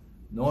of,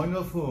 knowing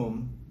of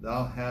whom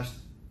thou hast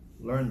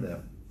learned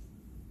them.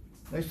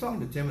 Now he's talking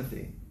to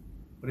Timothy,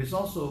 but he's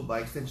also by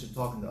extension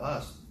talking to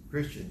us,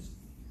 Christians.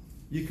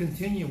 You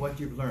continue what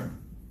you've learned.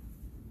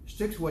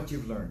 Stick to what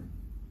you've learned.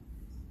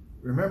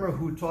 Remember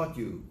who taught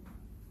you.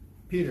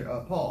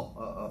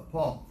 Paul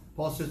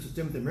says to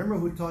Timothy, remember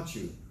who taught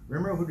you.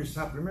 Remember who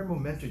discipled. Remember who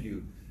mentored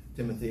you,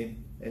 Timothy.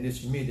 And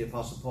it's for me, the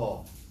Apostle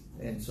Paul.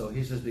 And so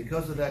he says,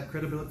 because of that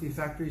credibility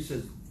factor, he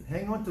says,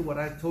 hang on to what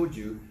I told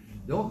you.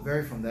 Don't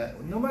vary from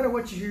that. No matter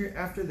what you hear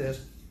after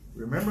this,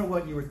 remember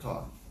what you were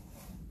taught.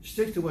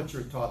 Stick to what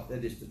you're taught.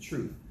 That is the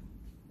truth.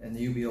 And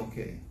you'll be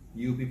okay.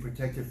 You'll be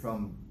protected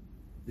from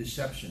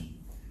deception.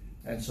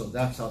 And so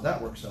that's how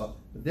that works out.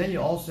 But then you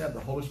also have the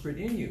Holy Spirit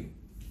in you.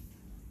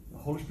 The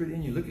Holy Spirit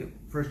in you. Look at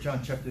 1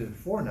 John chapter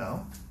 4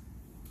 now.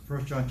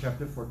 1 John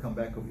chapter 4, come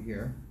back over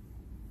here.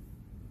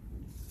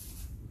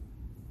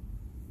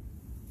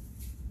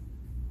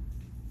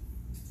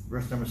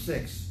 Verse number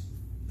 6.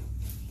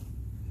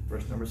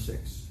 Verse number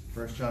 6.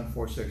 1 John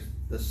 4:6.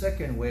 The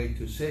second way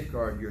to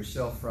safeguard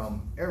yourself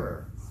from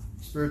error,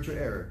 spiritual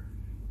error.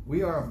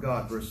 We are of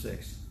God, verse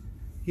 6.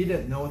 He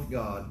that knoweth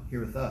God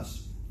heareth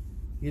us.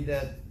 He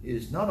that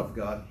is not of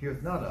God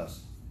heareth not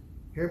us.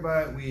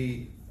 Hereby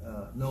we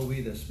know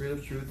we the spirit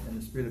of truth and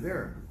the spirit of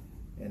error.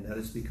 And that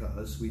is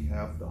because we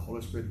have the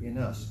Holy Spirit in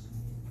us.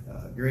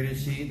 Greater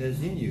is he that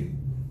is in you.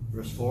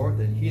 Verse 4,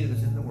 than he that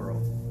is in the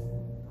world.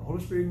 The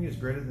Holy Spirit in you is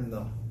greater than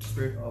the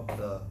spirit of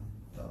the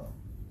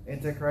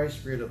Antichrist,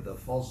 spirit of the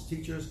false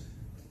teachers.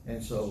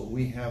 And so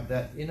we have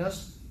that in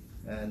us.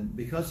 And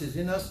because he's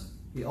in us,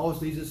 he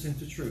always leads us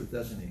into truth,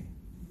 doesn't he?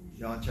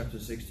 John chapter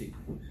 16.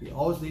 He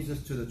always leads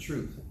us to the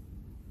truth.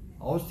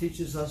 Always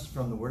teaches us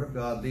from the Word of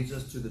God, leads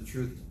us to the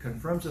truth,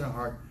 confirms in our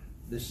heart,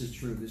 this is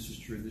true, this is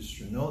true, this is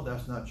true. No,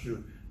 that's not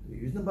true. They're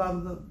using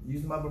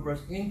the Bible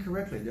verse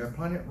incorrectly. They're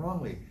applying it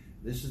wrongly.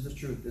 This is the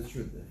truth, this is the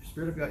truth. The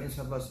Spirit of God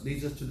inside of us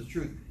leads us to the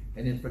truth,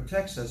 and it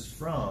protects us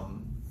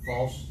from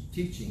false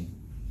teaching.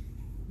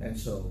 And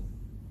so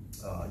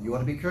you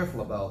want to be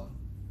careful about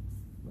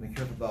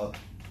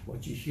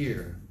what you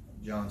hear,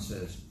 John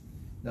says.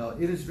 Now,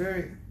 it is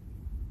very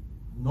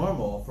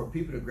normal for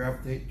people to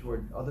gravitate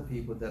toward other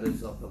people that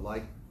is of the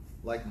like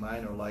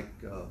mind, or like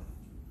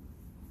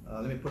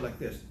let me put it like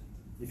this.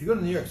 If you go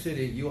to New York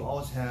City, you will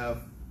always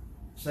have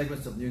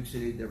segments of New York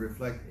City that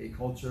reflect a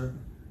culture.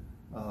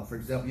 For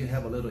example, you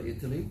have a little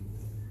Italy.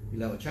 You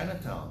have a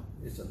Chinatown.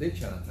 It's a big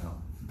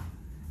Chinatown.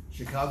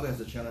 Chicago has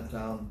a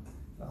Chinatown.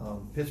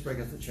 Pittsburgh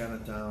has a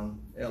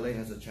Chinatown. LA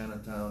has a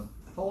Chinatown.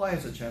 Hawaii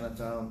has a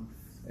Chinatown.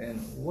 And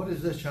what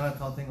is this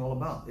Chinatown thing all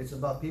about? It's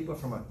about people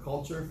from a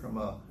culture, from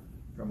a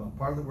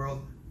part of the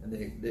world, and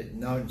they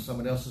now in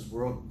someone else's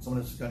world,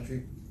 someone else's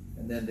country,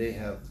 and then they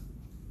have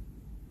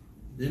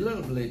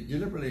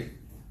deliberately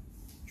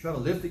try to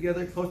live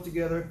together, close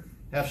together,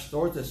 have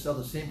stores that sell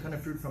the same kind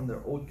of fruit from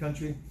their old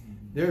country.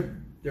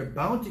 They're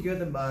bound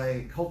together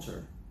by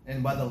culture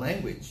and by the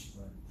language.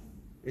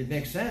 It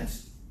makes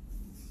sense.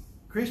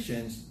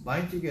 Christians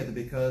bind together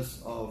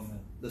because of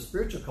the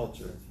spiritual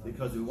culture,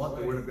 because we want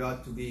the Word of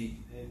God to be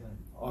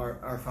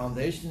our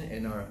foundation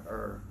and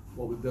our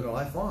what we build our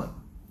life on.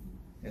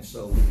 And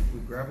so we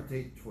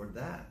gravitate toward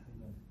that.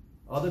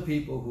 Other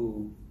people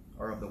who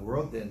are of the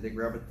world, then they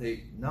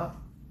gravitate not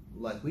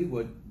like we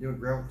would. They would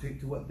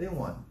gravitate to what they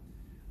want.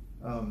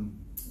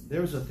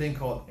 There's a thing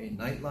called a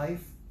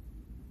nightlife.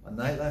 A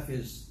nightlife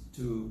is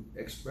to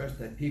express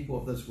that people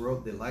of this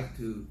world, they like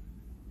to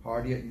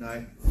party at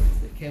night.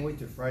 They can't wait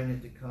till Friday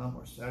night to come,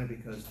 or Saturday,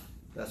 because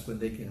that's when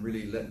they can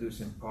really let loose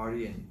and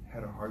party and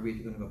had a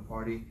heartbeat to go to a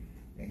party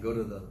and go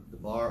to the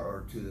bar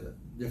or to the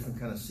different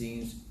kind of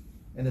scenes.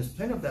 And there's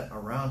plenty of that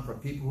around for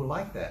people who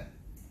like that.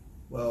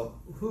 Well,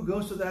 who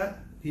goes to that?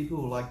 People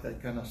who like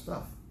that kind of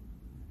stuff.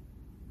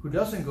 Who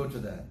doesn't go to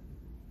that?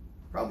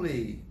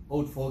 Probably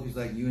old folks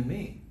like you and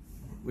me.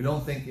 We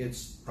don't think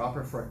it's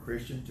proper for a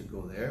Christian to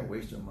go there,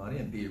 waste their money,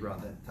 and be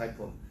around that type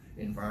of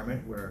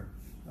environment where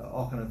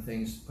all kind of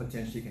things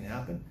potentially can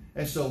happen.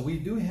 And so we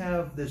do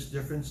have this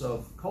difference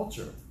of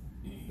culture.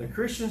 The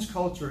Christian's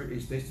culture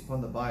is based upon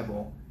the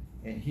Bible,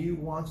 and he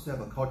wants to have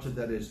a culture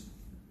that is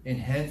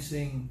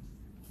enhancing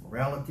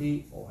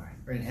morality, or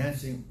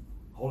enhancing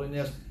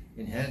holiness,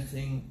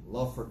 enhancing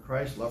love for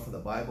Christ, love for the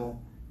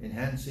Bible,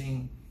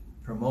 enhancing,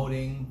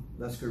 promoting,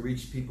 let's go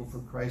reach people for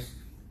Christ.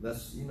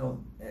 Let's,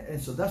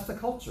 and so that's the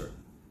culture.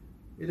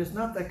 It is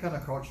not that kind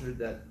of culture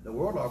that the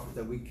world offers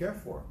that we care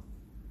for.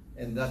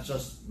 And that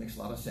just makes a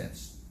lot of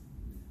sense.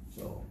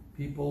 So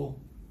people,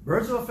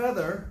 birds of a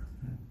feather,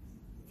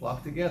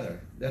 flock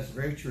together. That's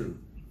very true.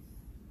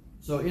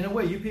 So in a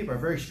way, you people are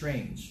very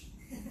strange,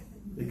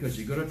 because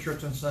you go to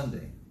church on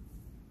Sunday.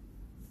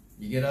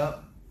 You get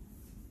up.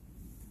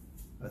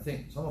 I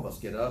think some of us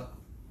get up.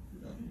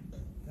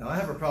 Now I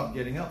have a problem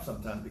getting up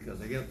sometimes because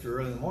I get up too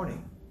early in the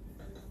morning.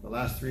 The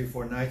last 3 or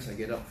 4 nights I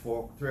get up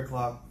 3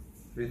 o'clock,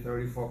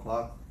 3:30, 4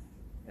 o'clock,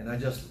 and I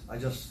just,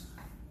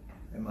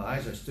 and my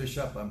eyes are still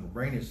shut, but my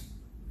brain is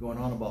going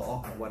on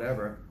about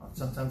whatever.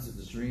 Sometimes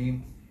it's a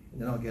dream,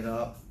 and then I'll get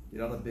up,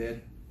 get out of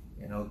bed,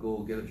 and I'll go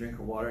get a drink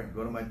of water and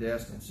go to my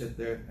desk and sit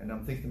there, and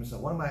I'm thinking to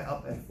myself, why am I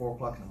up at 4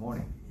 o'clock in the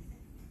morning?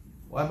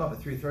 Well, I'm up at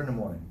 3:30 in the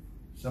morning.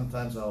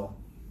 Sometimes I'll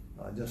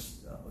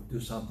just do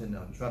something,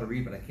 I'll try to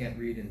read, but I can't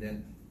read, and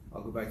then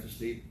I'll go back to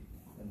sleep.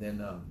 And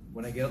then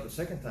when I get up the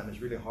second time,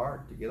 it's really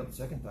hard to get up the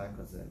second time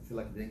because I feel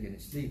like I didn't get any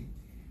sleep.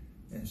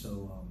 And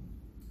so,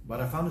 but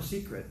I found a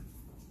secret.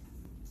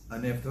 I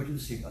may have told you the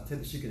secret. I'll tell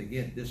you the secret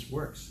again. This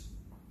works.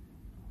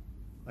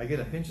 I get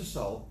a pinch of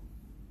salt.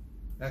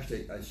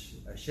 Actually,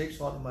 I shake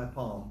salt in my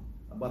palm,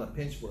 about a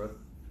pinch worth.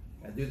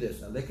 I do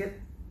this. I lick it,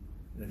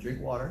 and I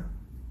drink water.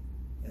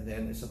 And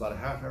then it's about a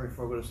half hour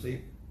before I go to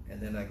sleep.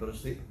 And then I go to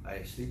sleep.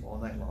 I sleep all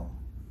night long.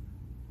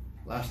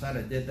 Last night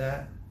I did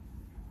that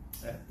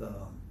at,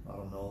 I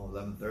don't know,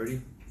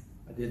 11:30.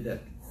 I did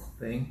that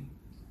thing.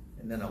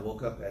 And then I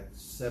woke up at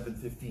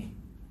 7:15.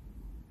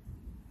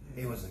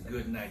 It was a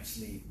good night's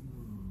sleep.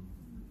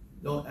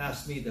 Don't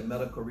ask me the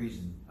medical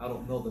reason. I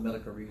don't know the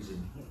medical reason.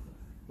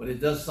 But it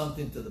does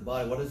something to the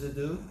body. What does it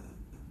do?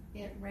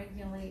 It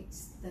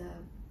regulates the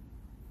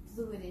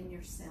fluid in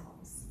your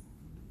cells.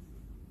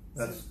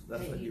 That's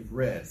what you've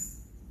read.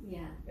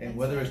 Yeah. And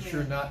whether it's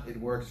true or not, it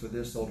works for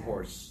this old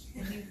horse.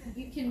 And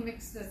you can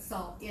mix the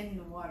salt in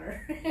the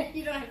water.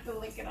 You don't have to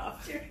lick it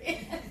off your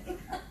hand.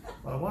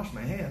 Well, I wash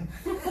my hand.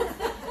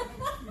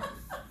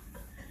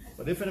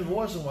 But if it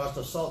wasn't washed,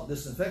 the salt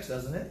disinfects,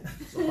 doesn't it?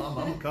 So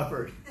I'm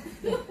covered.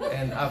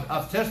 And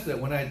I've tested it.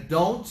 When I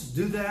don't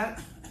do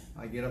that,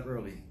 I get up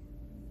early.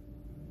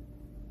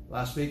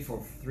 Last week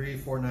for 3 or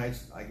 4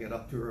 nights, I get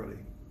up too early.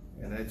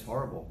 And it's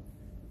horrible.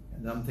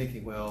 And I'm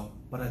thinking, well,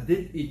 but I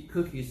did eat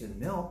cookies and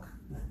milk.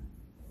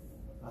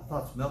 I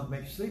thought milk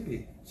makes you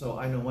sleepy. So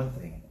I know one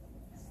thing.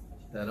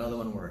 That other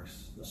one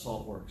works. The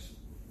salt works.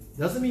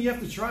 Doesn't mean you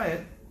have to try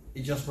it.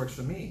 It just works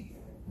for me.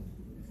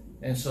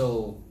 And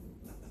so,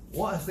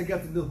 what has that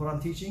got to do with what I'm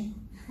teaching?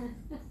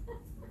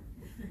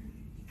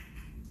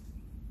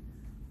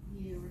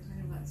 You were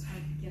talking about it's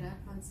hard to get up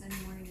on Sunday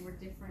morning. We're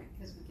different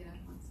because we get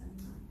up on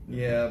Sunday morning.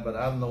 Yeah, but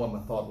I don't know what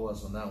my thought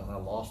was on that one. I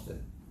lost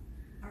it.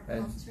 Our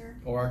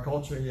culture? Or our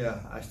culture, yeah.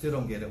 I still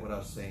don't get it, what I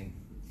was saying.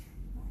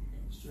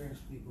 Strange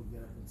people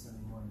get up on Sunday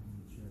morning in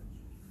the church.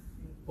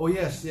 Oh,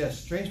 yes.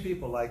 Strange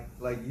people like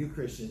you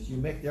Christians, you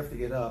make the effort to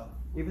get up,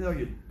 even though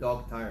you're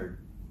dog tired.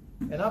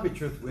 And I'll be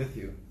truthful with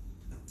you.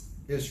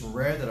 It's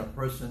rare that a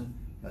person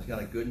has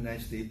got a good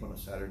night's sleep on a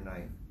Saturday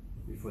night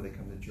before they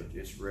come to church.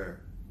 It's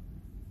rare.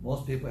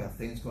 Most people have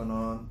things going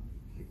on.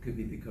 It could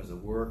be because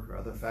of work or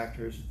other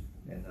factors,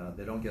 and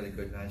they don't get a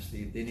good night's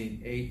sleep. They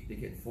need 8, they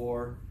get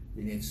 4.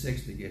 They need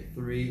 6, they get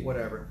 3,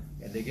 whatever.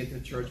 And they get to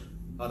church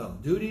out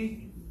of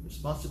duty,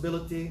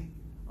 responsibility,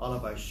 all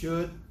of I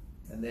should.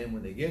 And then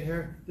when they get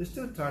here, they're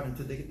still tired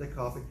until they get their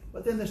coffee.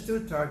 But then they're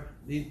still tired.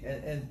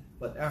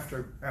 But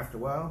after a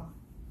while,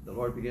 the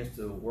Lord begins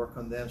to work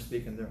on them,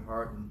 speak in their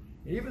heart. And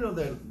even though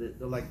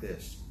they're like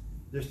this,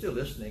 they're still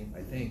listening,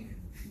 I think.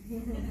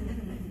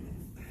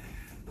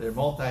 They're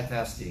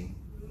multitasking.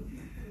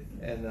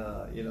 And,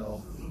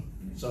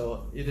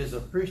 so it is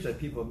appreciated that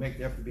people make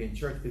the effort to be in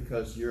church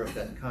because you're of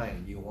that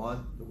kind. You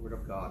want the Word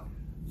of God,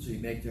 so you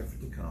make the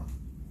effort to come.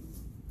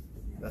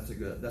 That's a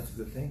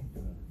good thing.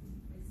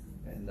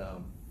 And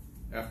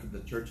after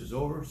the church is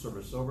over,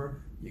 service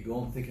over, you go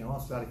home thinking, oh,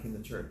 it's glad I came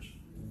to church.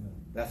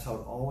 That's how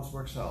it always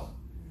works out.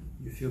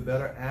 You feel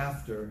better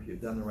after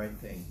you've done the right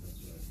thing.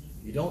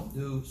 You don't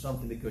do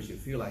something because you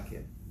feel like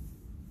it,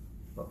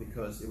 but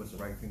because it was the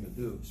right thing to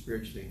do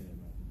spiritually.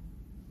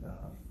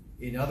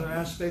 In other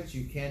aspects,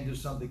 you can do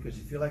something because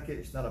you feel like it.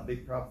 It's not a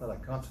big problem, not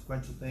a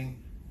consequential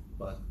thing.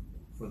 But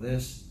for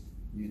this,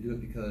 you do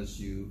it because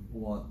you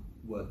want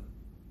what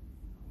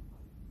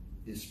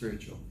is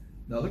spiritual.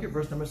 Now look at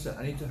verse number 7.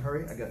 I need to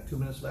hurry. I got 2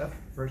 minutes left.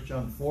 1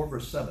 John 4,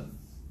 verse 7.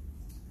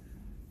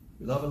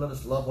 Beloved, let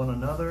us love one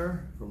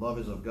another, for love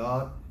is of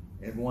God.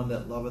 Everyone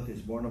that loveth is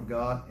born of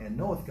God, and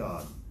knoweth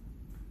God.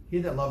 He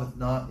that loveth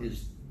not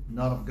is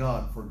not of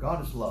God, for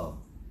God is love.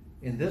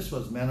 In this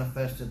was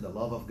manifested the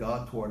love of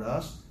God toward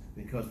us,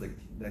 because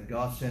that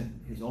God sent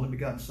His only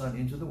begotten Son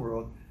into the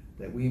world,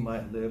 that we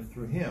might live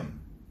through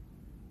Him.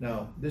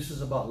 Now, this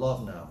is about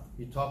love now.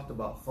 He talked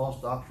about false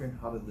doctrine,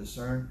 how to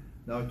discern.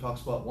 Now he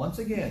talks about, once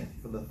again,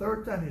 for the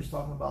 3rd time, he's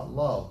talking about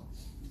love.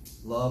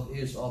 Love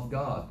is of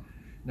God.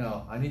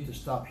 Now, I need to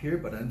stop here,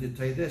 but I need to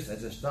tell you this,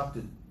 as I stop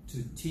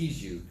to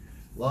tease you.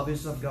 Love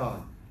is of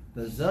God.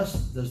 Does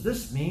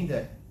this mean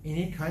that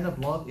any kind of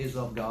love is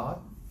of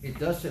God? It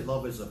does say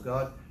love is of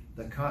God.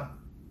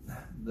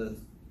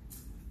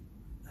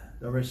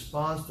 The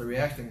response, the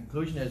reaction, the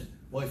conclusion is,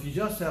 well, if you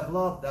just have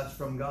love, that's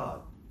from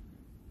God.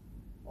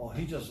 Oh,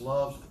 he just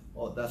loves,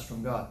 oh, that's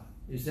from God.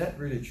 Is that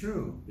really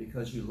true?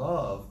 Because you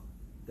love,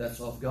 that's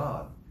of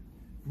God.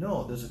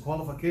 No, there's a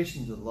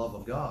qualification to the love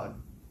of God.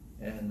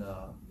 And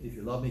if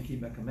you love me,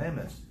 keep my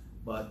commandments.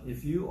 But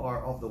if you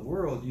are of the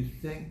world, you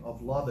think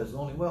of love as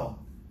only,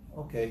 well,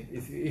 okay,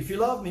 if you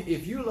love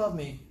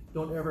me,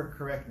 don't ever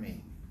correct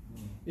me.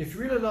 If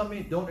you really love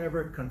me, don't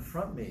ever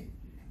confront me.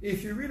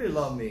 If you really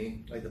love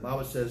me, like the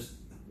Bible says,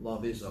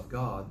 love is of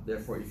God.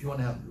 Therefore, if you want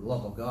to have the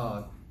love of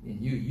God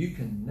in you, you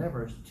can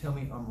never tell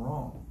me I'm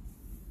wrong.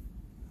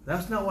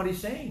 That's not what he's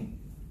saying.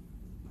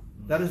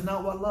 That is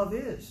not what love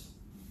is.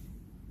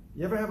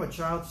 You ever have a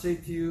child say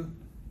to you,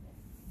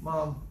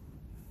 Mom,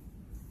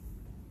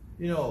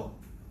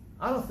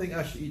 I don't think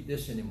I should eat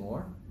this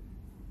anymore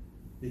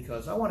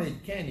because I want to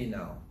eat candy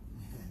now.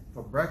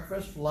 For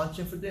breakfast, for lunch,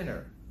 and for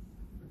dinner.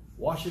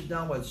 Wash it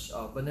down with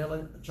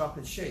vanilla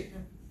chocolate shake.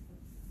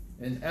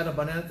 And add a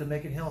banana to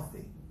make it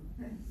healthy.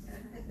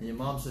 And your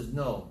mom says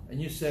no.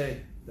 And you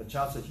say, the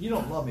child says, you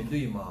don't love me, do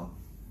you, Mom?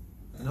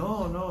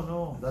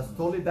 No. That's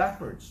totally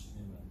backwards.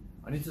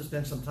 I need to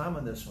spend some time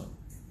on this one.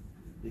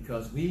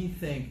 Because we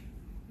think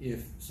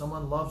if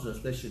someone loves us,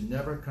 they should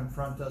never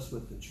confront us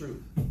with the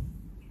truth.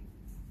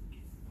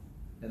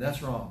 And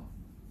that's wrong.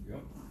 Yep.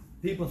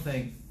 People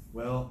think,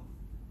 well,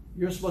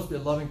 you're supposed to be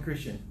a loving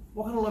Christian.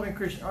 What kind of loving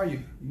Christian are you?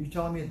 Are you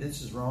telling me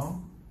this is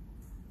wrong?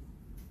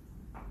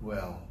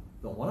 Well,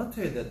 don't want to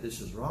tell you that this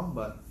is wrong,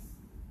 but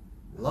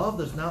love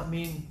does not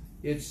mean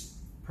it's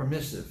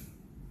permissive.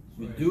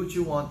 You do what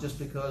you want just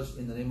because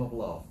in the name of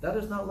love. That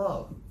is not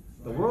love.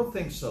 The world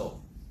thinks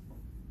so.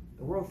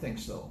 The world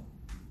thinks so.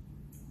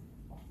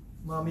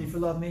 Mommy, if you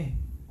love me,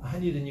 I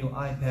need a new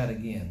iPad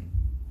again.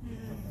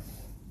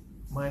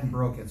 Mine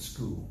broke at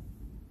school.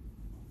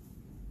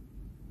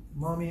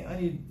 Mommy,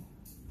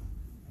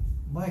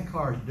 my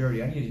car's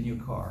dirty. I need a new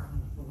car.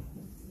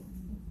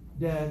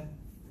 Dad,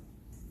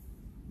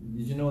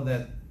 did you know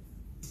that,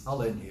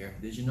 I'll end here.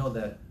 Did you know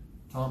that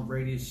Tom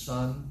Brady's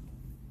son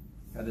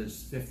had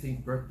his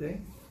 15th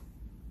birthday?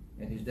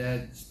 And his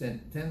dad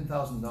spent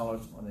 $10,000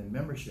 on a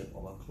membership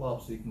of a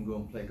club so he can go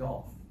and play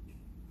golf.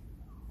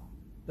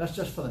 That's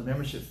just for the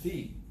membership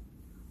fee.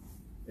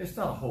 It's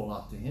not a whole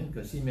lot to him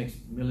because he makes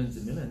millions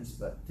and millions,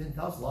 but $10,000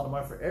 is a lot of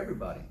money for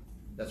everybody.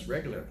 That's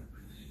regular.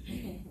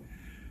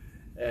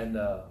 And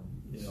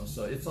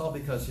so it's all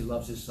because he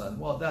loves his son.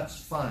 Well,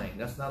 that's fine.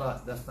 That's not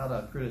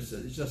a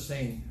criticism. It's just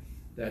saying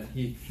that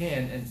he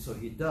can, and so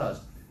he does.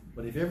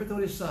 But if you ever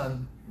told his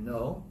son,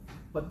 no,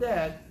 but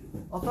Dad,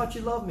 I thought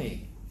you loved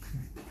me.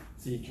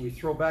 See, we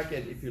throw back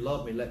at, if you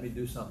love me, let me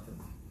do something.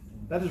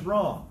 That is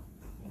wrong.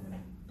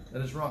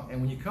 That is wrong.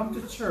 And when you come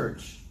to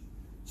church,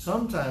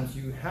 sometimes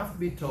you have to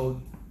be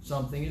told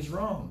something is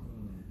wrong.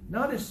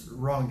 Not it's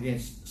wrong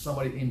against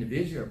somebody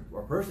individually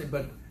or personally,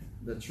 but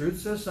the truth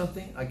says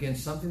something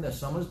against something that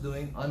someone's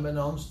doing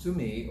unbeknownst to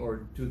me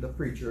or to the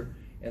preacher,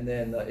 and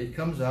then it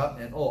comes out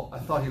and, oh, I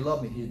thought he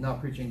loved me. He's now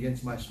preaching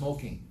against my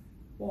smoking.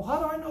 Well, how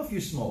do I know if you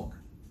smoke?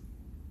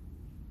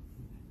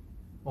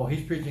 Oh,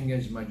 he's preaching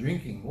against my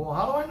drinking. Well,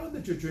 how do I know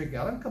that you're drinking?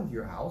 I don't come to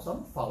your house. I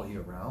don't follow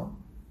you around.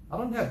 I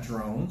don't have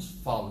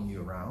drones following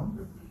you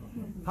around.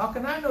 How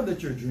can I know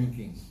that you're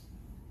drinking?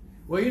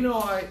 Well,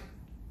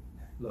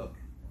 look,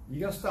 you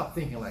got to stop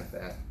thinking like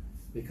that.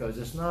 Because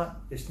it's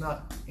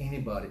not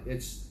anybody.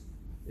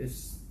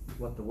 It's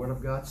what the Word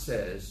of God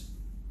says,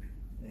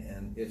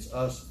 and it's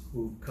us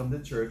who come to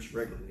church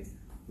regularly.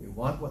 We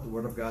want what the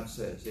Word of God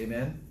says.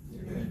 Amen?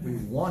 Amen. We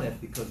want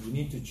it because we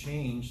need to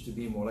change to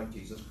be more like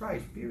Jesus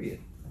Christ, period.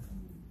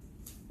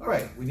 All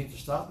right, we need to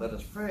stop. Let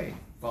us pray.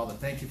 Father,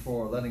 thank you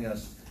for letting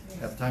us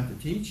have time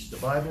to teach the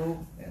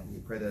Bible, and we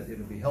pray that it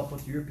will be helpful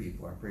to your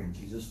people. I pray in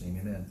Jesus' name,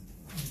 amen.